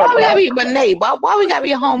 though? Why we gotta be, but Nate, why we gotta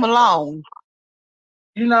be home alone?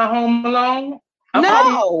 You not home alone?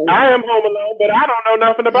 No. I am home alone, but I don't know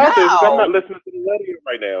nothing about this. I'm not listening to the radio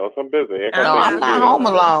right now, so I'm busy. No, I'm not home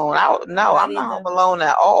alone. I'm not home alone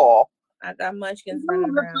at all. I got munchkins running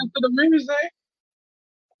around. Listen to the music.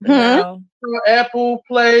 No. Apple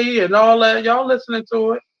Play and all that. Y'all listening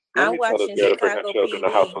to it. I'm watching Chicago PD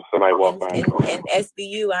and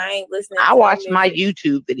SVU. I ain't listening to I watch my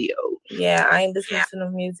YouTube videos. Yeah, I ain't listening to the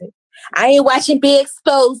music. I ain't watching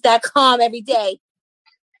BeExposed.com every day.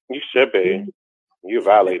 You should be. You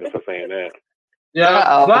violated for saying that.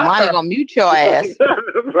 Yeah. Monty gonna mute your ass.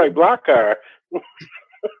 It's like block her.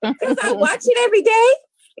 Because I watch it every day.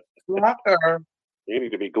 Block her. You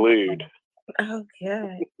need to be glued. Oh,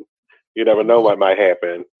 God. You never know what might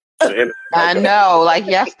happen. I know, like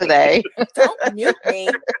yesterday. Don't mute me.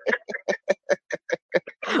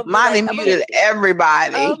 Monty muted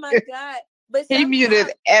everybody. Oh my God. But he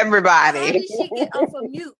muted everybody. How did she get off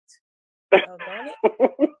of mute? Oh, darn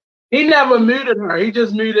it. He never muted her. He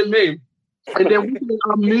just muted me. And then we can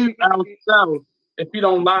unmute ourselves if you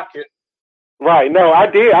don't lock it. Right. No, I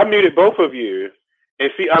did. I muted both of you.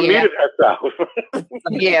 And she unmuted herself.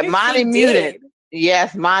 Yeah, Monty muted.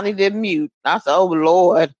 Yes, Monty did mute. I said, oh,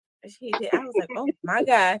 Lord. She did. I was like, oh, my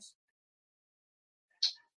gosh.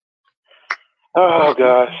 Oh,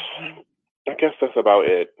 gosh. I guess that's about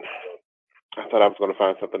it. I thought I was going to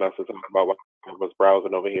find something else to talk about while I was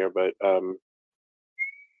browsing over here, but...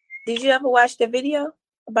 Did you ever watch the video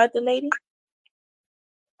about the lady?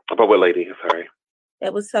 About what lady? Sorry.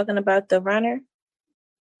 That was talking about the runner.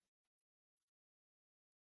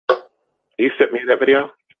 You sent me that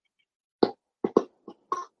video?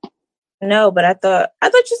 No, but I thought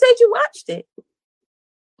you said you watched it.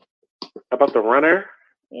 About the runner?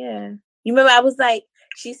 Yeah. You remember I was like,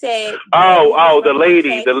 she said... Oh, the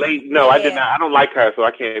lady. The lady. No, yeah. I did not. I don't like her, so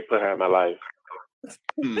I can't put her in my life.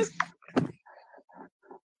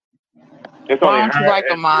 It's why don't you like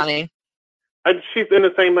Amani? She's in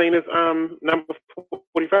the same lane as number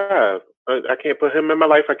 45. I can't put him in my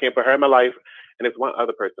life. I can't put her in my life, and it's one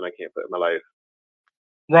other person I can't put in my life.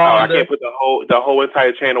 I can't put the whole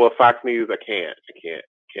entire channel of Fox News. I can't.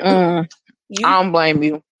 I don't blame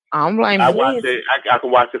you. I watch it. I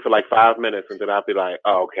can watch it for like 5 minutes, and then I'll be like,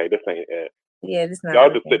 "Oh, okay, this ain't it." Yeah, this not. Y'all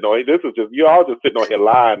just sitting on. This is just y'all just sitting on here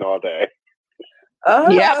lying all day.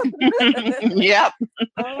 Oh. Yep. Yep.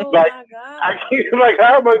 Oh like, my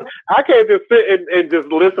God. I can't just sit and just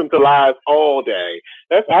listen to lies all day.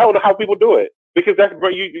 I don't know how people do it, because that's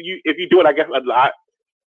you if you do it, I guess a lot,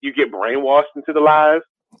 you get brainwashed into the lies.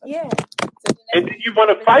 Yeah. And then you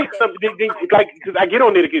want to fight something, like, because I get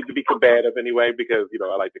on there to be combative anyway, because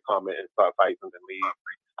I like to comment and start fights and then leave.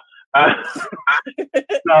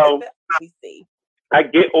 So I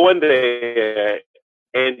get on there,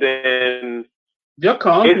 and then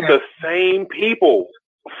it's the same people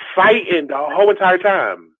fighting the whole entire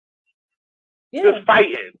time. Yeah. Just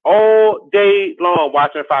fighting all day long,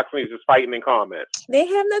 watching Fox News, just fighting in comments. They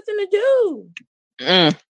have nothing to do.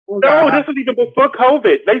 No, this is even before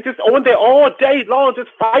COVID. They just on there all day long,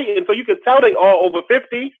 just fighting. So you can tell they all over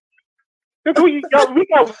 50. We got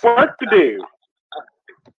work to do.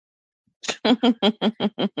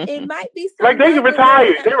 It might be like they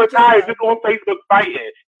retired. They're retired just on Facebook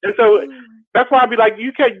fighting. And so That's why I be like,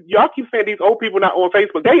 y'all keep saying these old people not on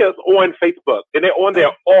Facebook. They are on Facebook and they're on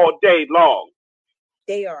there all day long.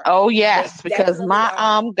 They are. Oh yes, because my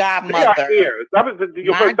godmother. They are here. That was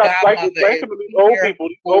your first time like these old people.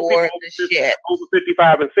 These old people over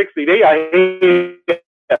 55 and 60. They are here.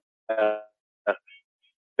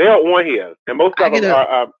 They are on here, and most of them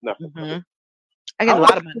are nothing. Mm-hmm. I get a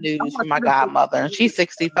lot of my news from my godmother, and she's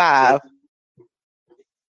 65.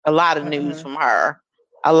 A lot of news from her.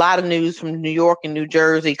 A lot of news from New York and New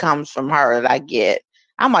Jersey comes from her that I get.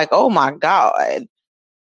 I'm like, oh my God,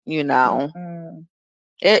 you know,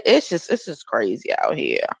 it's just crazy out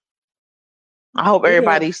here. I hope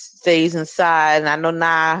everybody stays inside, and I know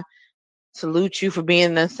I salute you for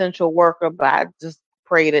being an essential worker, but I just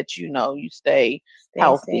pray that you stay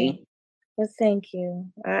healthy. Well, thank you.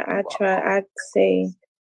 I try. I say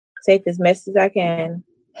as best as I can.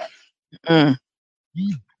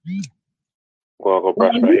 Well, I'll go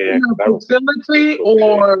brush my hair. Facility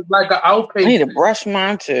or like an outpatient? I need to brush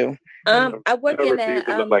mine too. I work in a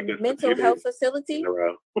mental health facility.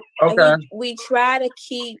 Okay. And we try to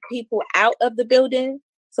keep people out of the building.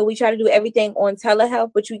 So we try to do everything on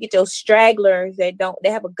telehealth, but you get those stragglers that they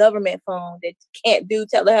have a government phone that can't do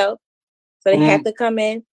telehealth. So they have to come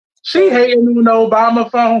in. She hating on the Obama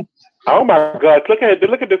phone. Oh my God! Look at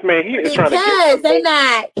this man. He is trying to get. They're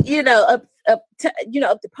not,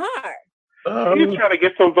 up to par. He's trying to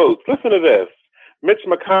get some votes. Listen to this. Mitch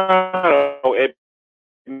McConnell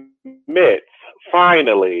admits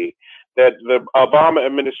finally that the Obama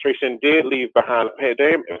administration did leave behind a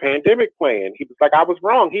pandemic plan. He was like, I was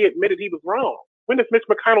wrong. He admitted he was wrong. When does Mitch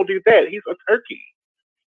McConnell do that? He's a turkey.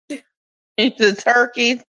 He's a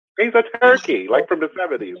turkey. He's a turkey, like from the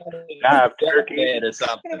 70s. Dive turkey or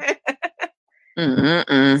something.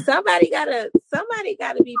 Somebody gotta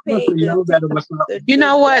be paid. You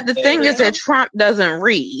know what? The thing is that Trump doesn't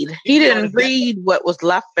read. He didn't read what was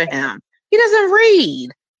left for him. He doesn't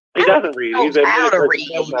read. He doesn't read. He's how to read.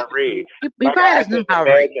 He does not read. He probably doesn't know how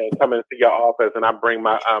to read. Come into your office and I bring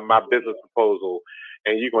my business proposal,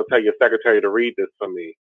 and you're gonna tell your secretary to read this for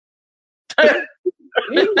me. That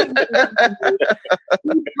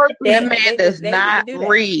man does not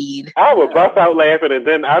read. I would bust out laughing, and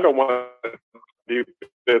then I don't want to do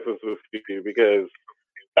business with you because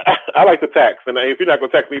I like to text, and if you're not going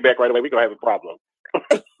to text me back right away, we're going to have a problem.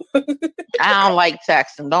 I don't like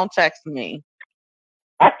texting. Don't text me.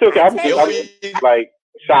 I'm like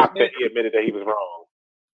shocked that he admitted that he was wrong.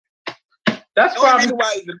 That's probably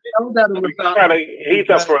why he's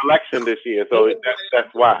up for election this year, so that's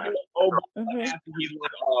why.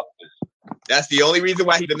 That's the only reason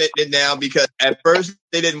why he's admitting it now, because at first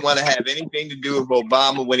they didn't want to have anything to do with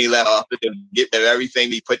Obama when he left office to get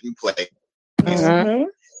everything he put in place.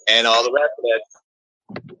 And all the rest of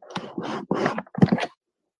that.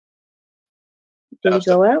 Did you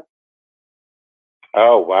go out?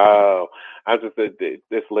 Oh wow! I just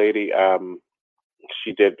this lady.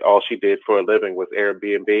 She did for a living was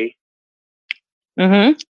Airbnb.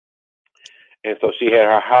 And so she had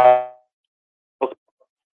her house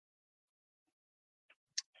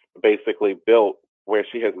basically built where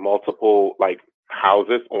she has multiple like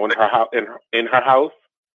houses on her house in her house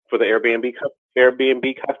for the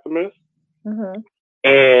Airbnb customers.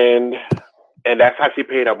 And that's how she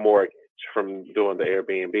paid her mortgage from doing the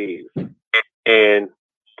Airbnbs. And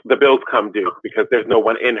the bills come due because there's no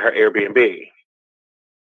one in her Airbnb.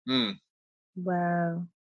 Wow.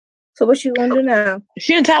 So what she gonna do now?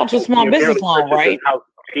 She entitled to a small business loan, right?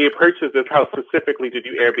 She purchased this house specifically to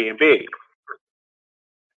do Airbnb.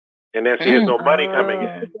 And then she has no money coming in.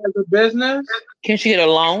 As a business? Can she get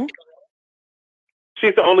a loan?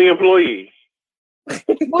 She's the only employee.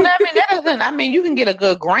 Well, I mean, you can get a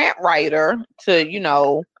good grant writer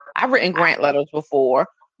to, I've written grant letters before.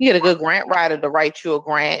 You get a good grant writer to write you a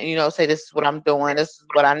grant and, say, this is what I'm doing. This is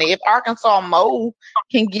what I need. If Arkansas Mo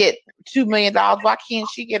can get $2 million, why can't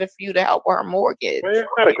she get a few to help her mortgage? Well, it's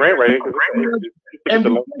not a grant writer. Because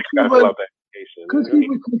she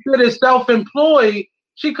was considered self-employed,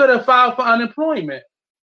 she could have filed for unemployment.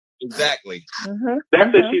 Exactly.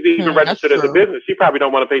 That's if she's even registered as a business. She probably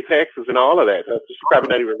don't want to pay taxes and all of that. So she's probably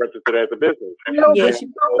not even registered as a business.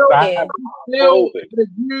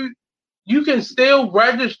 You can still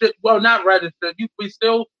register. Well, not register. You can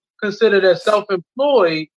still considered as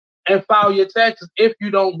self-employed and file your taxes if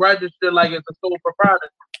you don't register like as a sole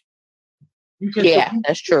proprietor. You can.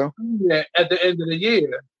 That's true. At the end of the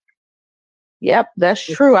year. Yep, that's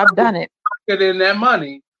true. I've done it. Get in that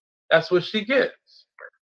money. That's what she gets.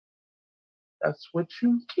 That's what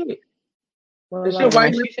you get. Well,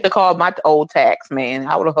 she should have called my old tax man.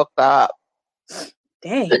 I would have hooked her up.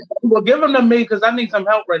 Dang. Well, give them to me because I need some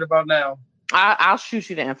help right about now. I'll shoot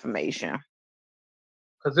you the information.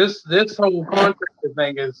 Because this whole contract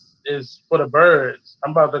thing is for the birds.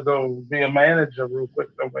 I'm about to go be a manager real quick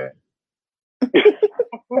somewhere. And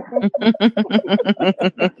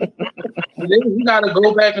then you got to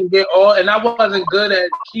go back and get all. And I wasn't good at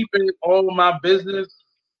keeping all of my business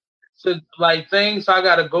to like things. So I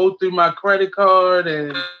got to go through my credit card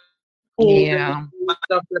and pull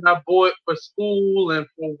stuff that I bought for school and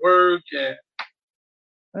for work and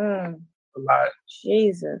a lot.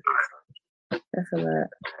 Jesus, that's a lot.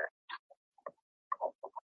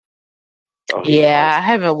 Yeah, I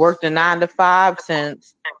haven't worked a 9 to 5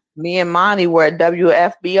 since me and Monty were at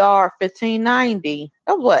WFBR 1590.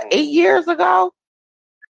 That was what, 8 years ago?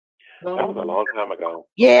 That was a long time ago.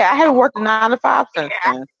 Yeah, I haven't worked a 9 to 5 since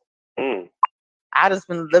then. I just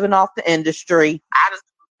been living off the industry.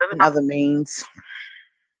 And other means.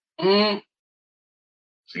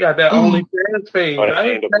 She got that OnlyFans page. I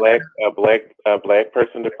ain't a black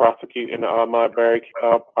person to prosecute in the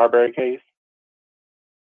Arbery case.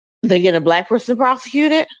 They get a black person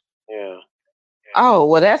prosecuted? Yeah. Oh,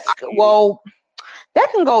 well, that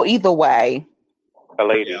can go either way. A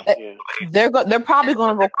lady. They're probably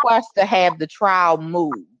going to request to have the trial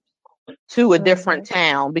moved to a different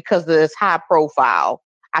town because of this high profile.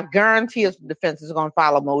 I guarantee the defense is going to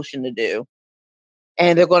file a motion to do,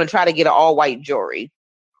 and they're going to try to get an all-white jury.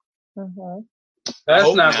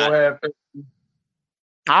 That's not going to happen.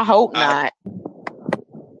 I hope not.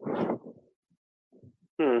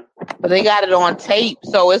 But they got it on tape,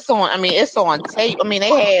 so it's on tape. I mean,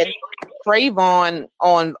 they had Trayvon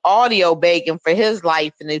on audio begging for his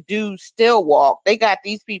life, and the dude still walked. They got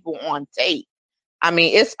these people on tape. I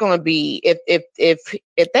mean, it's gonna be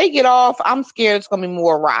if they get off, I'm scared it's gonna be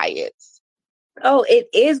more riots. Oh, it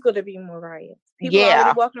is gonna be more riots. People are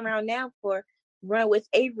already walking around now for Run with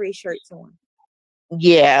Avery shirts on.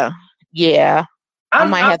 Yeah. I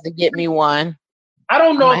might have to get me one. I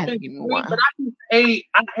don't know if it's sweet, but I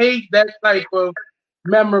hate that type of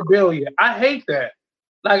memorabilia. I hate that.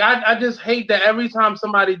 Like I just hate that every time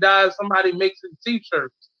somebody dies, somebody makes it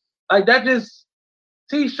t-shirts. Like that just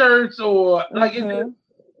t-shirts or like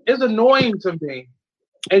it's annoying to me.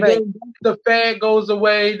 And then the fad goes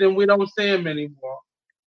away, then we don't see him anymore.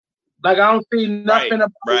 Like I don't see nothing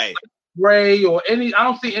about Ray or I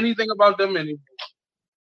don't see anything about them anymore.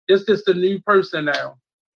 It's just a new person now.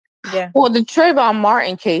 Yeah. Well, the Trayvon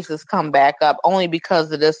Martin case has come back up only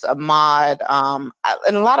because of this Ahmaud.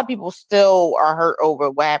 And a lot of people still are hurt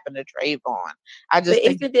over what happened to Trayvon. But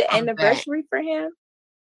is it the anniversary for him?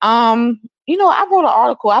 I wrote an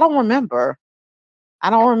article. I don't remember. I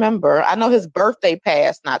know his birthday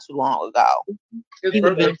passed not too long ago.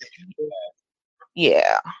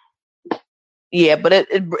 Yeah, but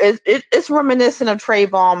it's reminiscent of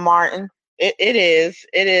Trayvon Martin. It is,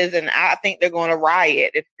 and I think they're going to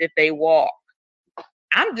riot if they walk.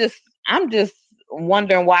 I'm just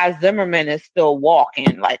wondering why Zimmerman is still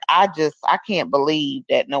walking. Like I can't believe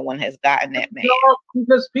that no one has gotten that man. No,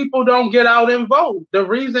 because people don't get out and vote. The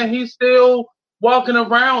reason he's still walking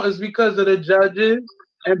around is because of the judges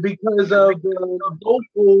and because of the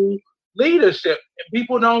local leadership.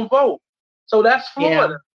 People don't vote, so that's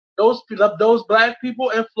Florida. Yeah. Those black people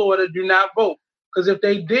in Florida do not vote because if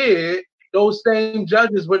they did, those same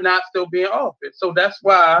judges would not still be in office. So that's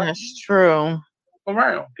why. That's true.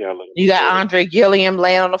 Around. You got Andre Gilliam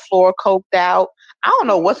laying on the floor, coked out. I don't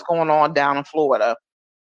know what's going on down in Florida.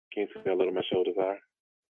 Can you see how little my shoulders are?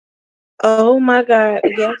 Oh my God!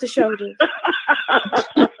 Again with the shoulders.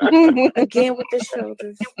 Again with the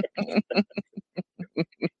shoulders.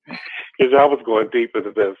 Because I was going deep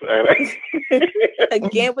into this.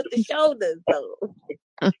 Again with the shoulders, though.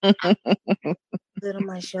 Little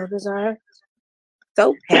my shoulders are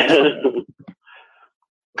so passionate.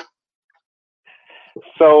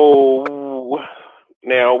 So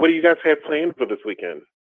now, what do you guys have planned for this weekend?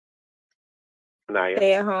 Naya?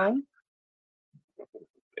 Stay at home.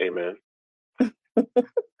 Amen.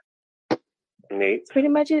 Nate? That's pretty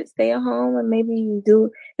much it. Stay at home and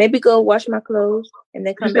maybe go wash my clothes and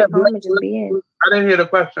then come back home and just be in. I didn't hear the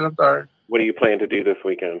question. I'm sorry. What do you plan to do this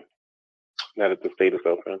weekend? Now that the state is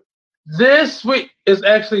open. This week is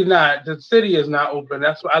actually not. The city is not open.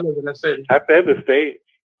 That's why I live in the city. I said the state.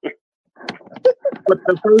 But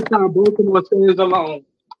the first time Baltimore stays alone.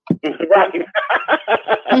 Right.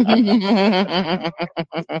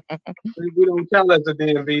 We don't tell us the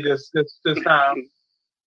DMV this time.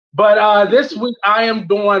 But this week I am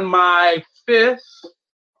doing my 5th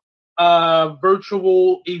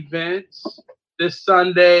virtual event this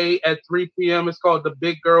Sunday at 3 p.m. It's called The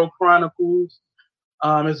Big Girl Chronicles.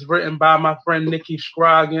 It's written by my friend Nikki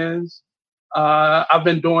Scroggins. I've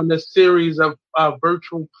been doing this series of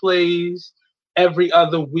virtual plays every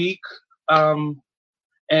other week, and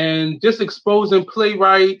just exposing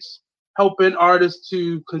playwrights, helping artists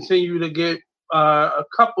to continue to get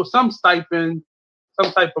some stipend,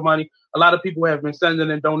 some type of money. A lot of people have been sending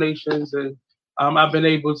in donations, and I've been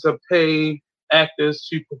able to pay actors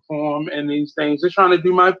to perform in these things. Just trying to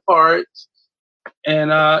do my part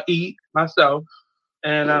and eat myself.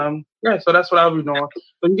 And so that's what I'll be doing.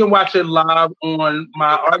 So you can watch it live on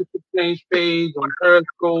my Artist Exchange page, on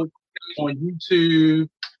Periscope, on YouTube.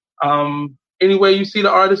 Anywhere you see the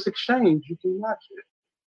Artist Exchange, you can watch it.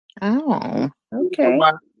 Oh, okay.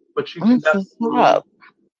 But you can definitely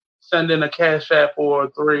send in a Cash App or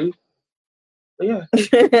 3. But yeah.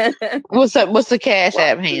 What's the Cash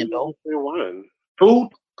App handle? Boot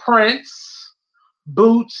Prince.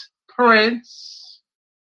 Boots Prince,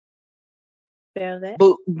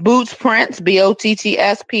 BOOTTS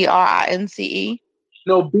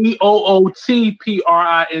No,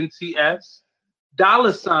 BOOTPRINTS.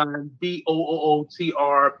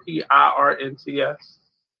 $BOOTRPIRNTS.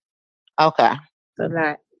 Okay. So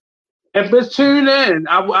that. And just tune in.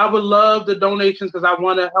 I would love the donations because I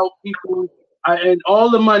want to help people. And all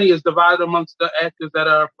the money is divided amongst the actors that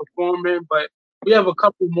are performing. But we have a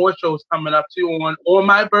couple more shows coming up too on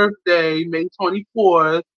my birthday, May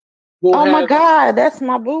 24th. My God, that's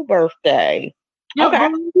my boo birthday. Okay.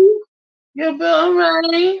 You're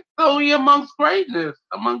ready. So you're amongst greatness.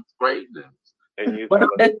 And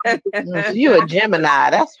you're a Gemini.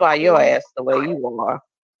 That's why your ass the way you are.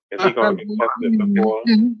 Is he going to get tested before?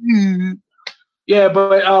 Yeah,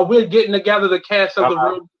 but we're getting together the cast of the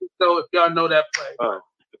room. So if y'all know that play. Oh, I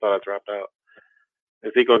thought I dropped out.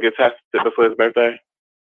 Is he going to get tested before his birthday?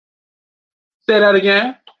 Say that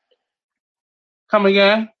again. Come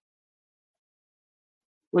again.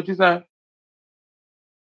 What you say?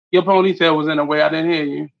 Your ponytail was in the way. I didn't hear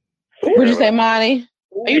you. What'd you say, Monty?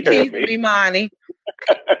 Are you teasing me, Monty?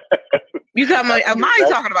 You talking about Monty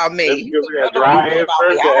talking about me? I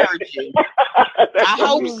heard you. I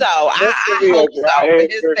hope so. I hope so. For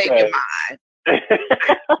his sake and mine.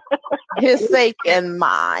 His sake and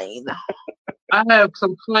mine. I have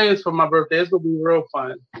some plans for my birthday. It's gonna be real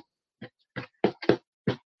fun.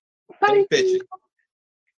 Take pictures.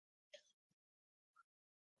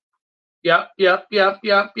 Yep.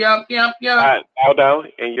 Aldo,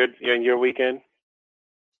 and your weekend?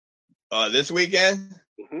 This weekend,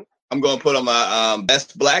 I'm gonna put on my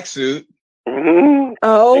best black suit. Mm-hmm.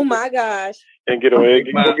 Oh my gosh! And get away.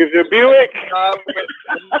 Go get your Buick.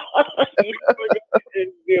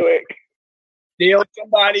 Buick. Steal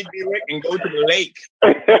somebody's Buick and go to the lake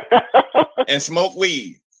and smoke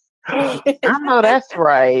weed. I know that's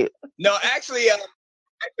right. No, actually,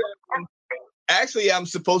 I'm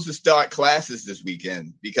supposed to start classes this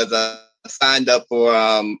weekend because I signed up for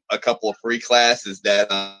a couple of free classes that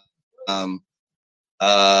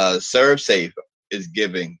ServSafe is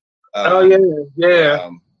giving.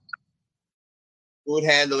 Food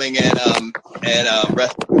handling and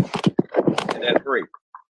restaurant, and that's free.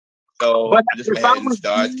 So I just went ahead and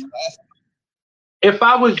started. If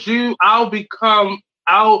I was you,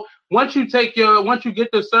 once you get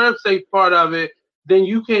the ServSafe part of it, then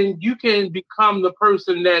you can become the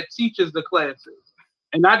person that teaches the classes.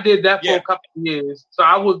 And I did that for a couple of years. So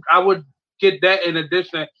I would get that in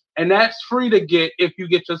addition. And that's free to get if you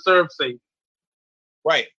get your ServSafe.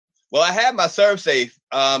 Right. Well, I had my ServSafe.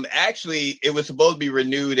 Actually, it was supposed to be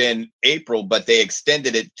renewed in April, but they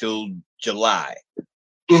extended it till July.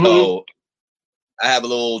 Mm-hmm. So I have a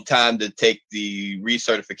little time to take the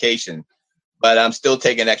recertification, but I'm still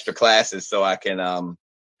taking extra classes so I can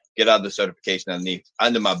get other certification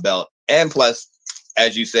under my belt. And plus,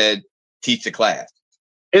 as you said, teach the class.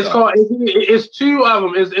 It's 2 of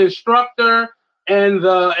them. It's instructor and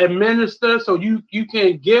the administrator. So you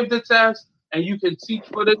can give the test and you can teach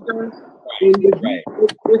for the test. Right.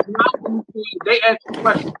 It's not easy. They ask you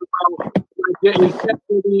questions about your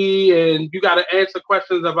integrity, and you got to answer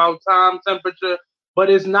questions about time, temperature. But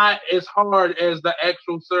it's not as hard as the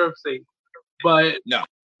actual ServSafe. But no,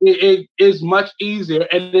 it is much easier,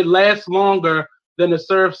 and it lasts longer than the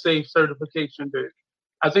ServSafe certification did.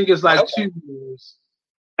 I think it's like 2 years.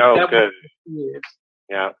 Oh, that good.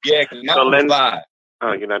 Yeah, because so 5.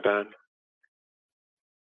 Oh, you're not done?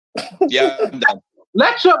 Yeah, I'm done.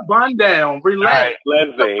 Let your bun down. Relax. All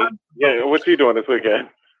right, Lindsay. Yeah, what you doing this weekend?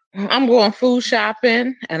 I'm going food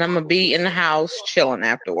shopping, and I'm gonna be in the house chilling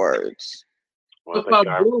afterwards. Well,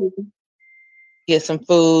 get some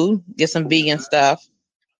food, get some vegan stuff,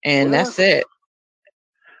 and that's it.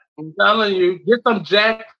 I'm telling you, get some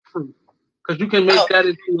jackfruit. Because you can make that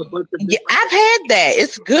into a bunch of. Yeah, I've had that.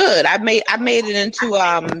 It's good. I made it into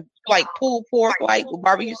like pulled pork, like with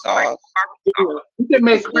barbecue sauce. Yeah. You can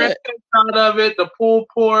make crab cakes out of it. The pulled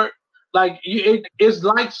pork, like it's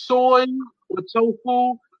like soy with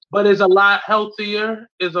tofu, but it's a lot healthier.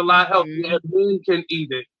 It's a lot healthier. And men can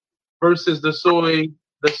eat it versus the soy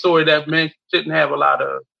that men shouldn't have a lot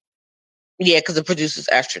of. Yeah, because it produces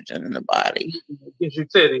estrogen in the body. Gives you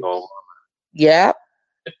titties. Yep.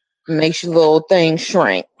 Makes your little thing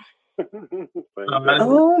shrink.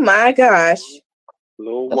 Oh my gosh.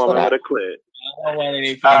 Little woman with a clit. I don't want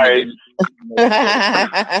any All right.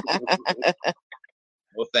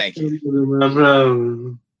 Well, thank you.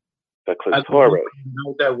 The clitoris.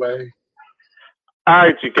 That way. All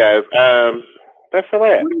right, you guys. That's a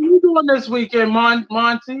wrap. What are you doing this weekend,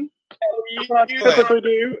 Monty? Typically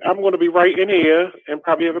do. I'm going to be right in here and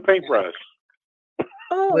probably have a paintbrush.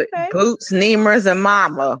 Oh, with okay. Boots, Nemers, and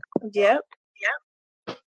Mama. Yep.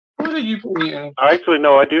 What are you doing? Actually,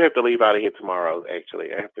 no, I do have to leave out of here tomorrow.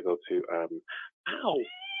 Actually, I have to go to ow.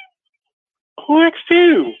 Who asked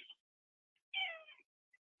you?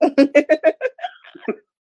 Okay.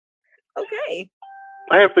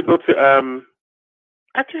 I have to go to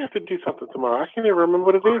I do have to do something tomorrow. I can't even remember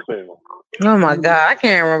what it is now. Oh my God, I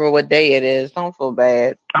can't remember what day it is. Don't feel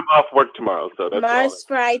bad. I'm off work tomorrow, so that's Tomorrow's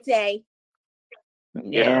Friday.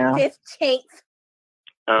 Yeah. 15th.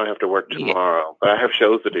 I don't have to work tomorrow, but I have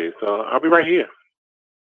shows to do, so I'll be right here.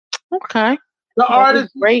 Okay. The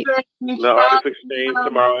artist great. The artist exchange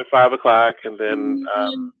tomorrow at 5:00, and then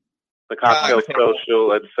the cocktail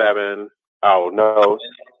social at 7. Oh no,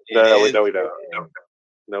 we don't.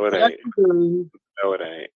 No, it ain't. No, it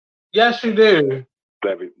ain't. Yes, you do.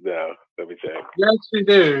 Let me check. Yes, you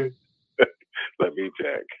do. Let me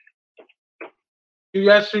check.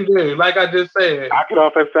 Yes, you do. Like I just said. I get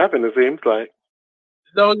off at 7. It seems like.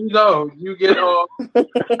 No, you don't. You get off.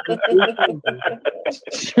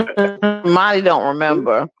 Molly don't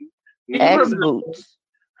remember. Ex Boots.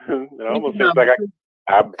 It almost seems like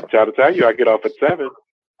I'm trying to tell you, I get off at 7.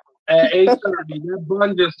 At 8:30. That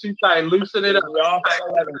bun just too tight. Loosen it up.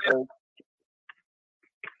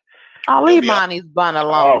 I'll leave Monty's bun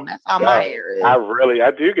alone. That's how my hair is. I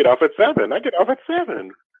do get off at 7. I get off at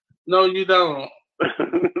 7. No, you don't.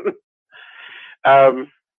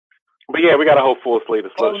 But yeah, we got a whole full slate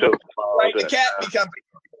of shows tomorrow. Right, the cat become.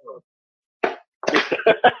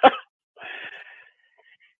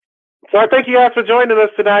 So I thank you guys for joining us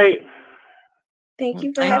tonight. Thank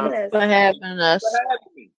you for having us.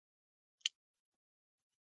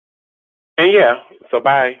 And yeah, so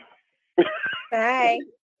bye. Bye.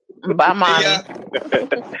 Bye, Mommy. Y'all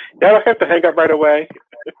don't have to hang up right away.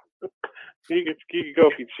 You can go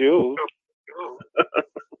if you choose.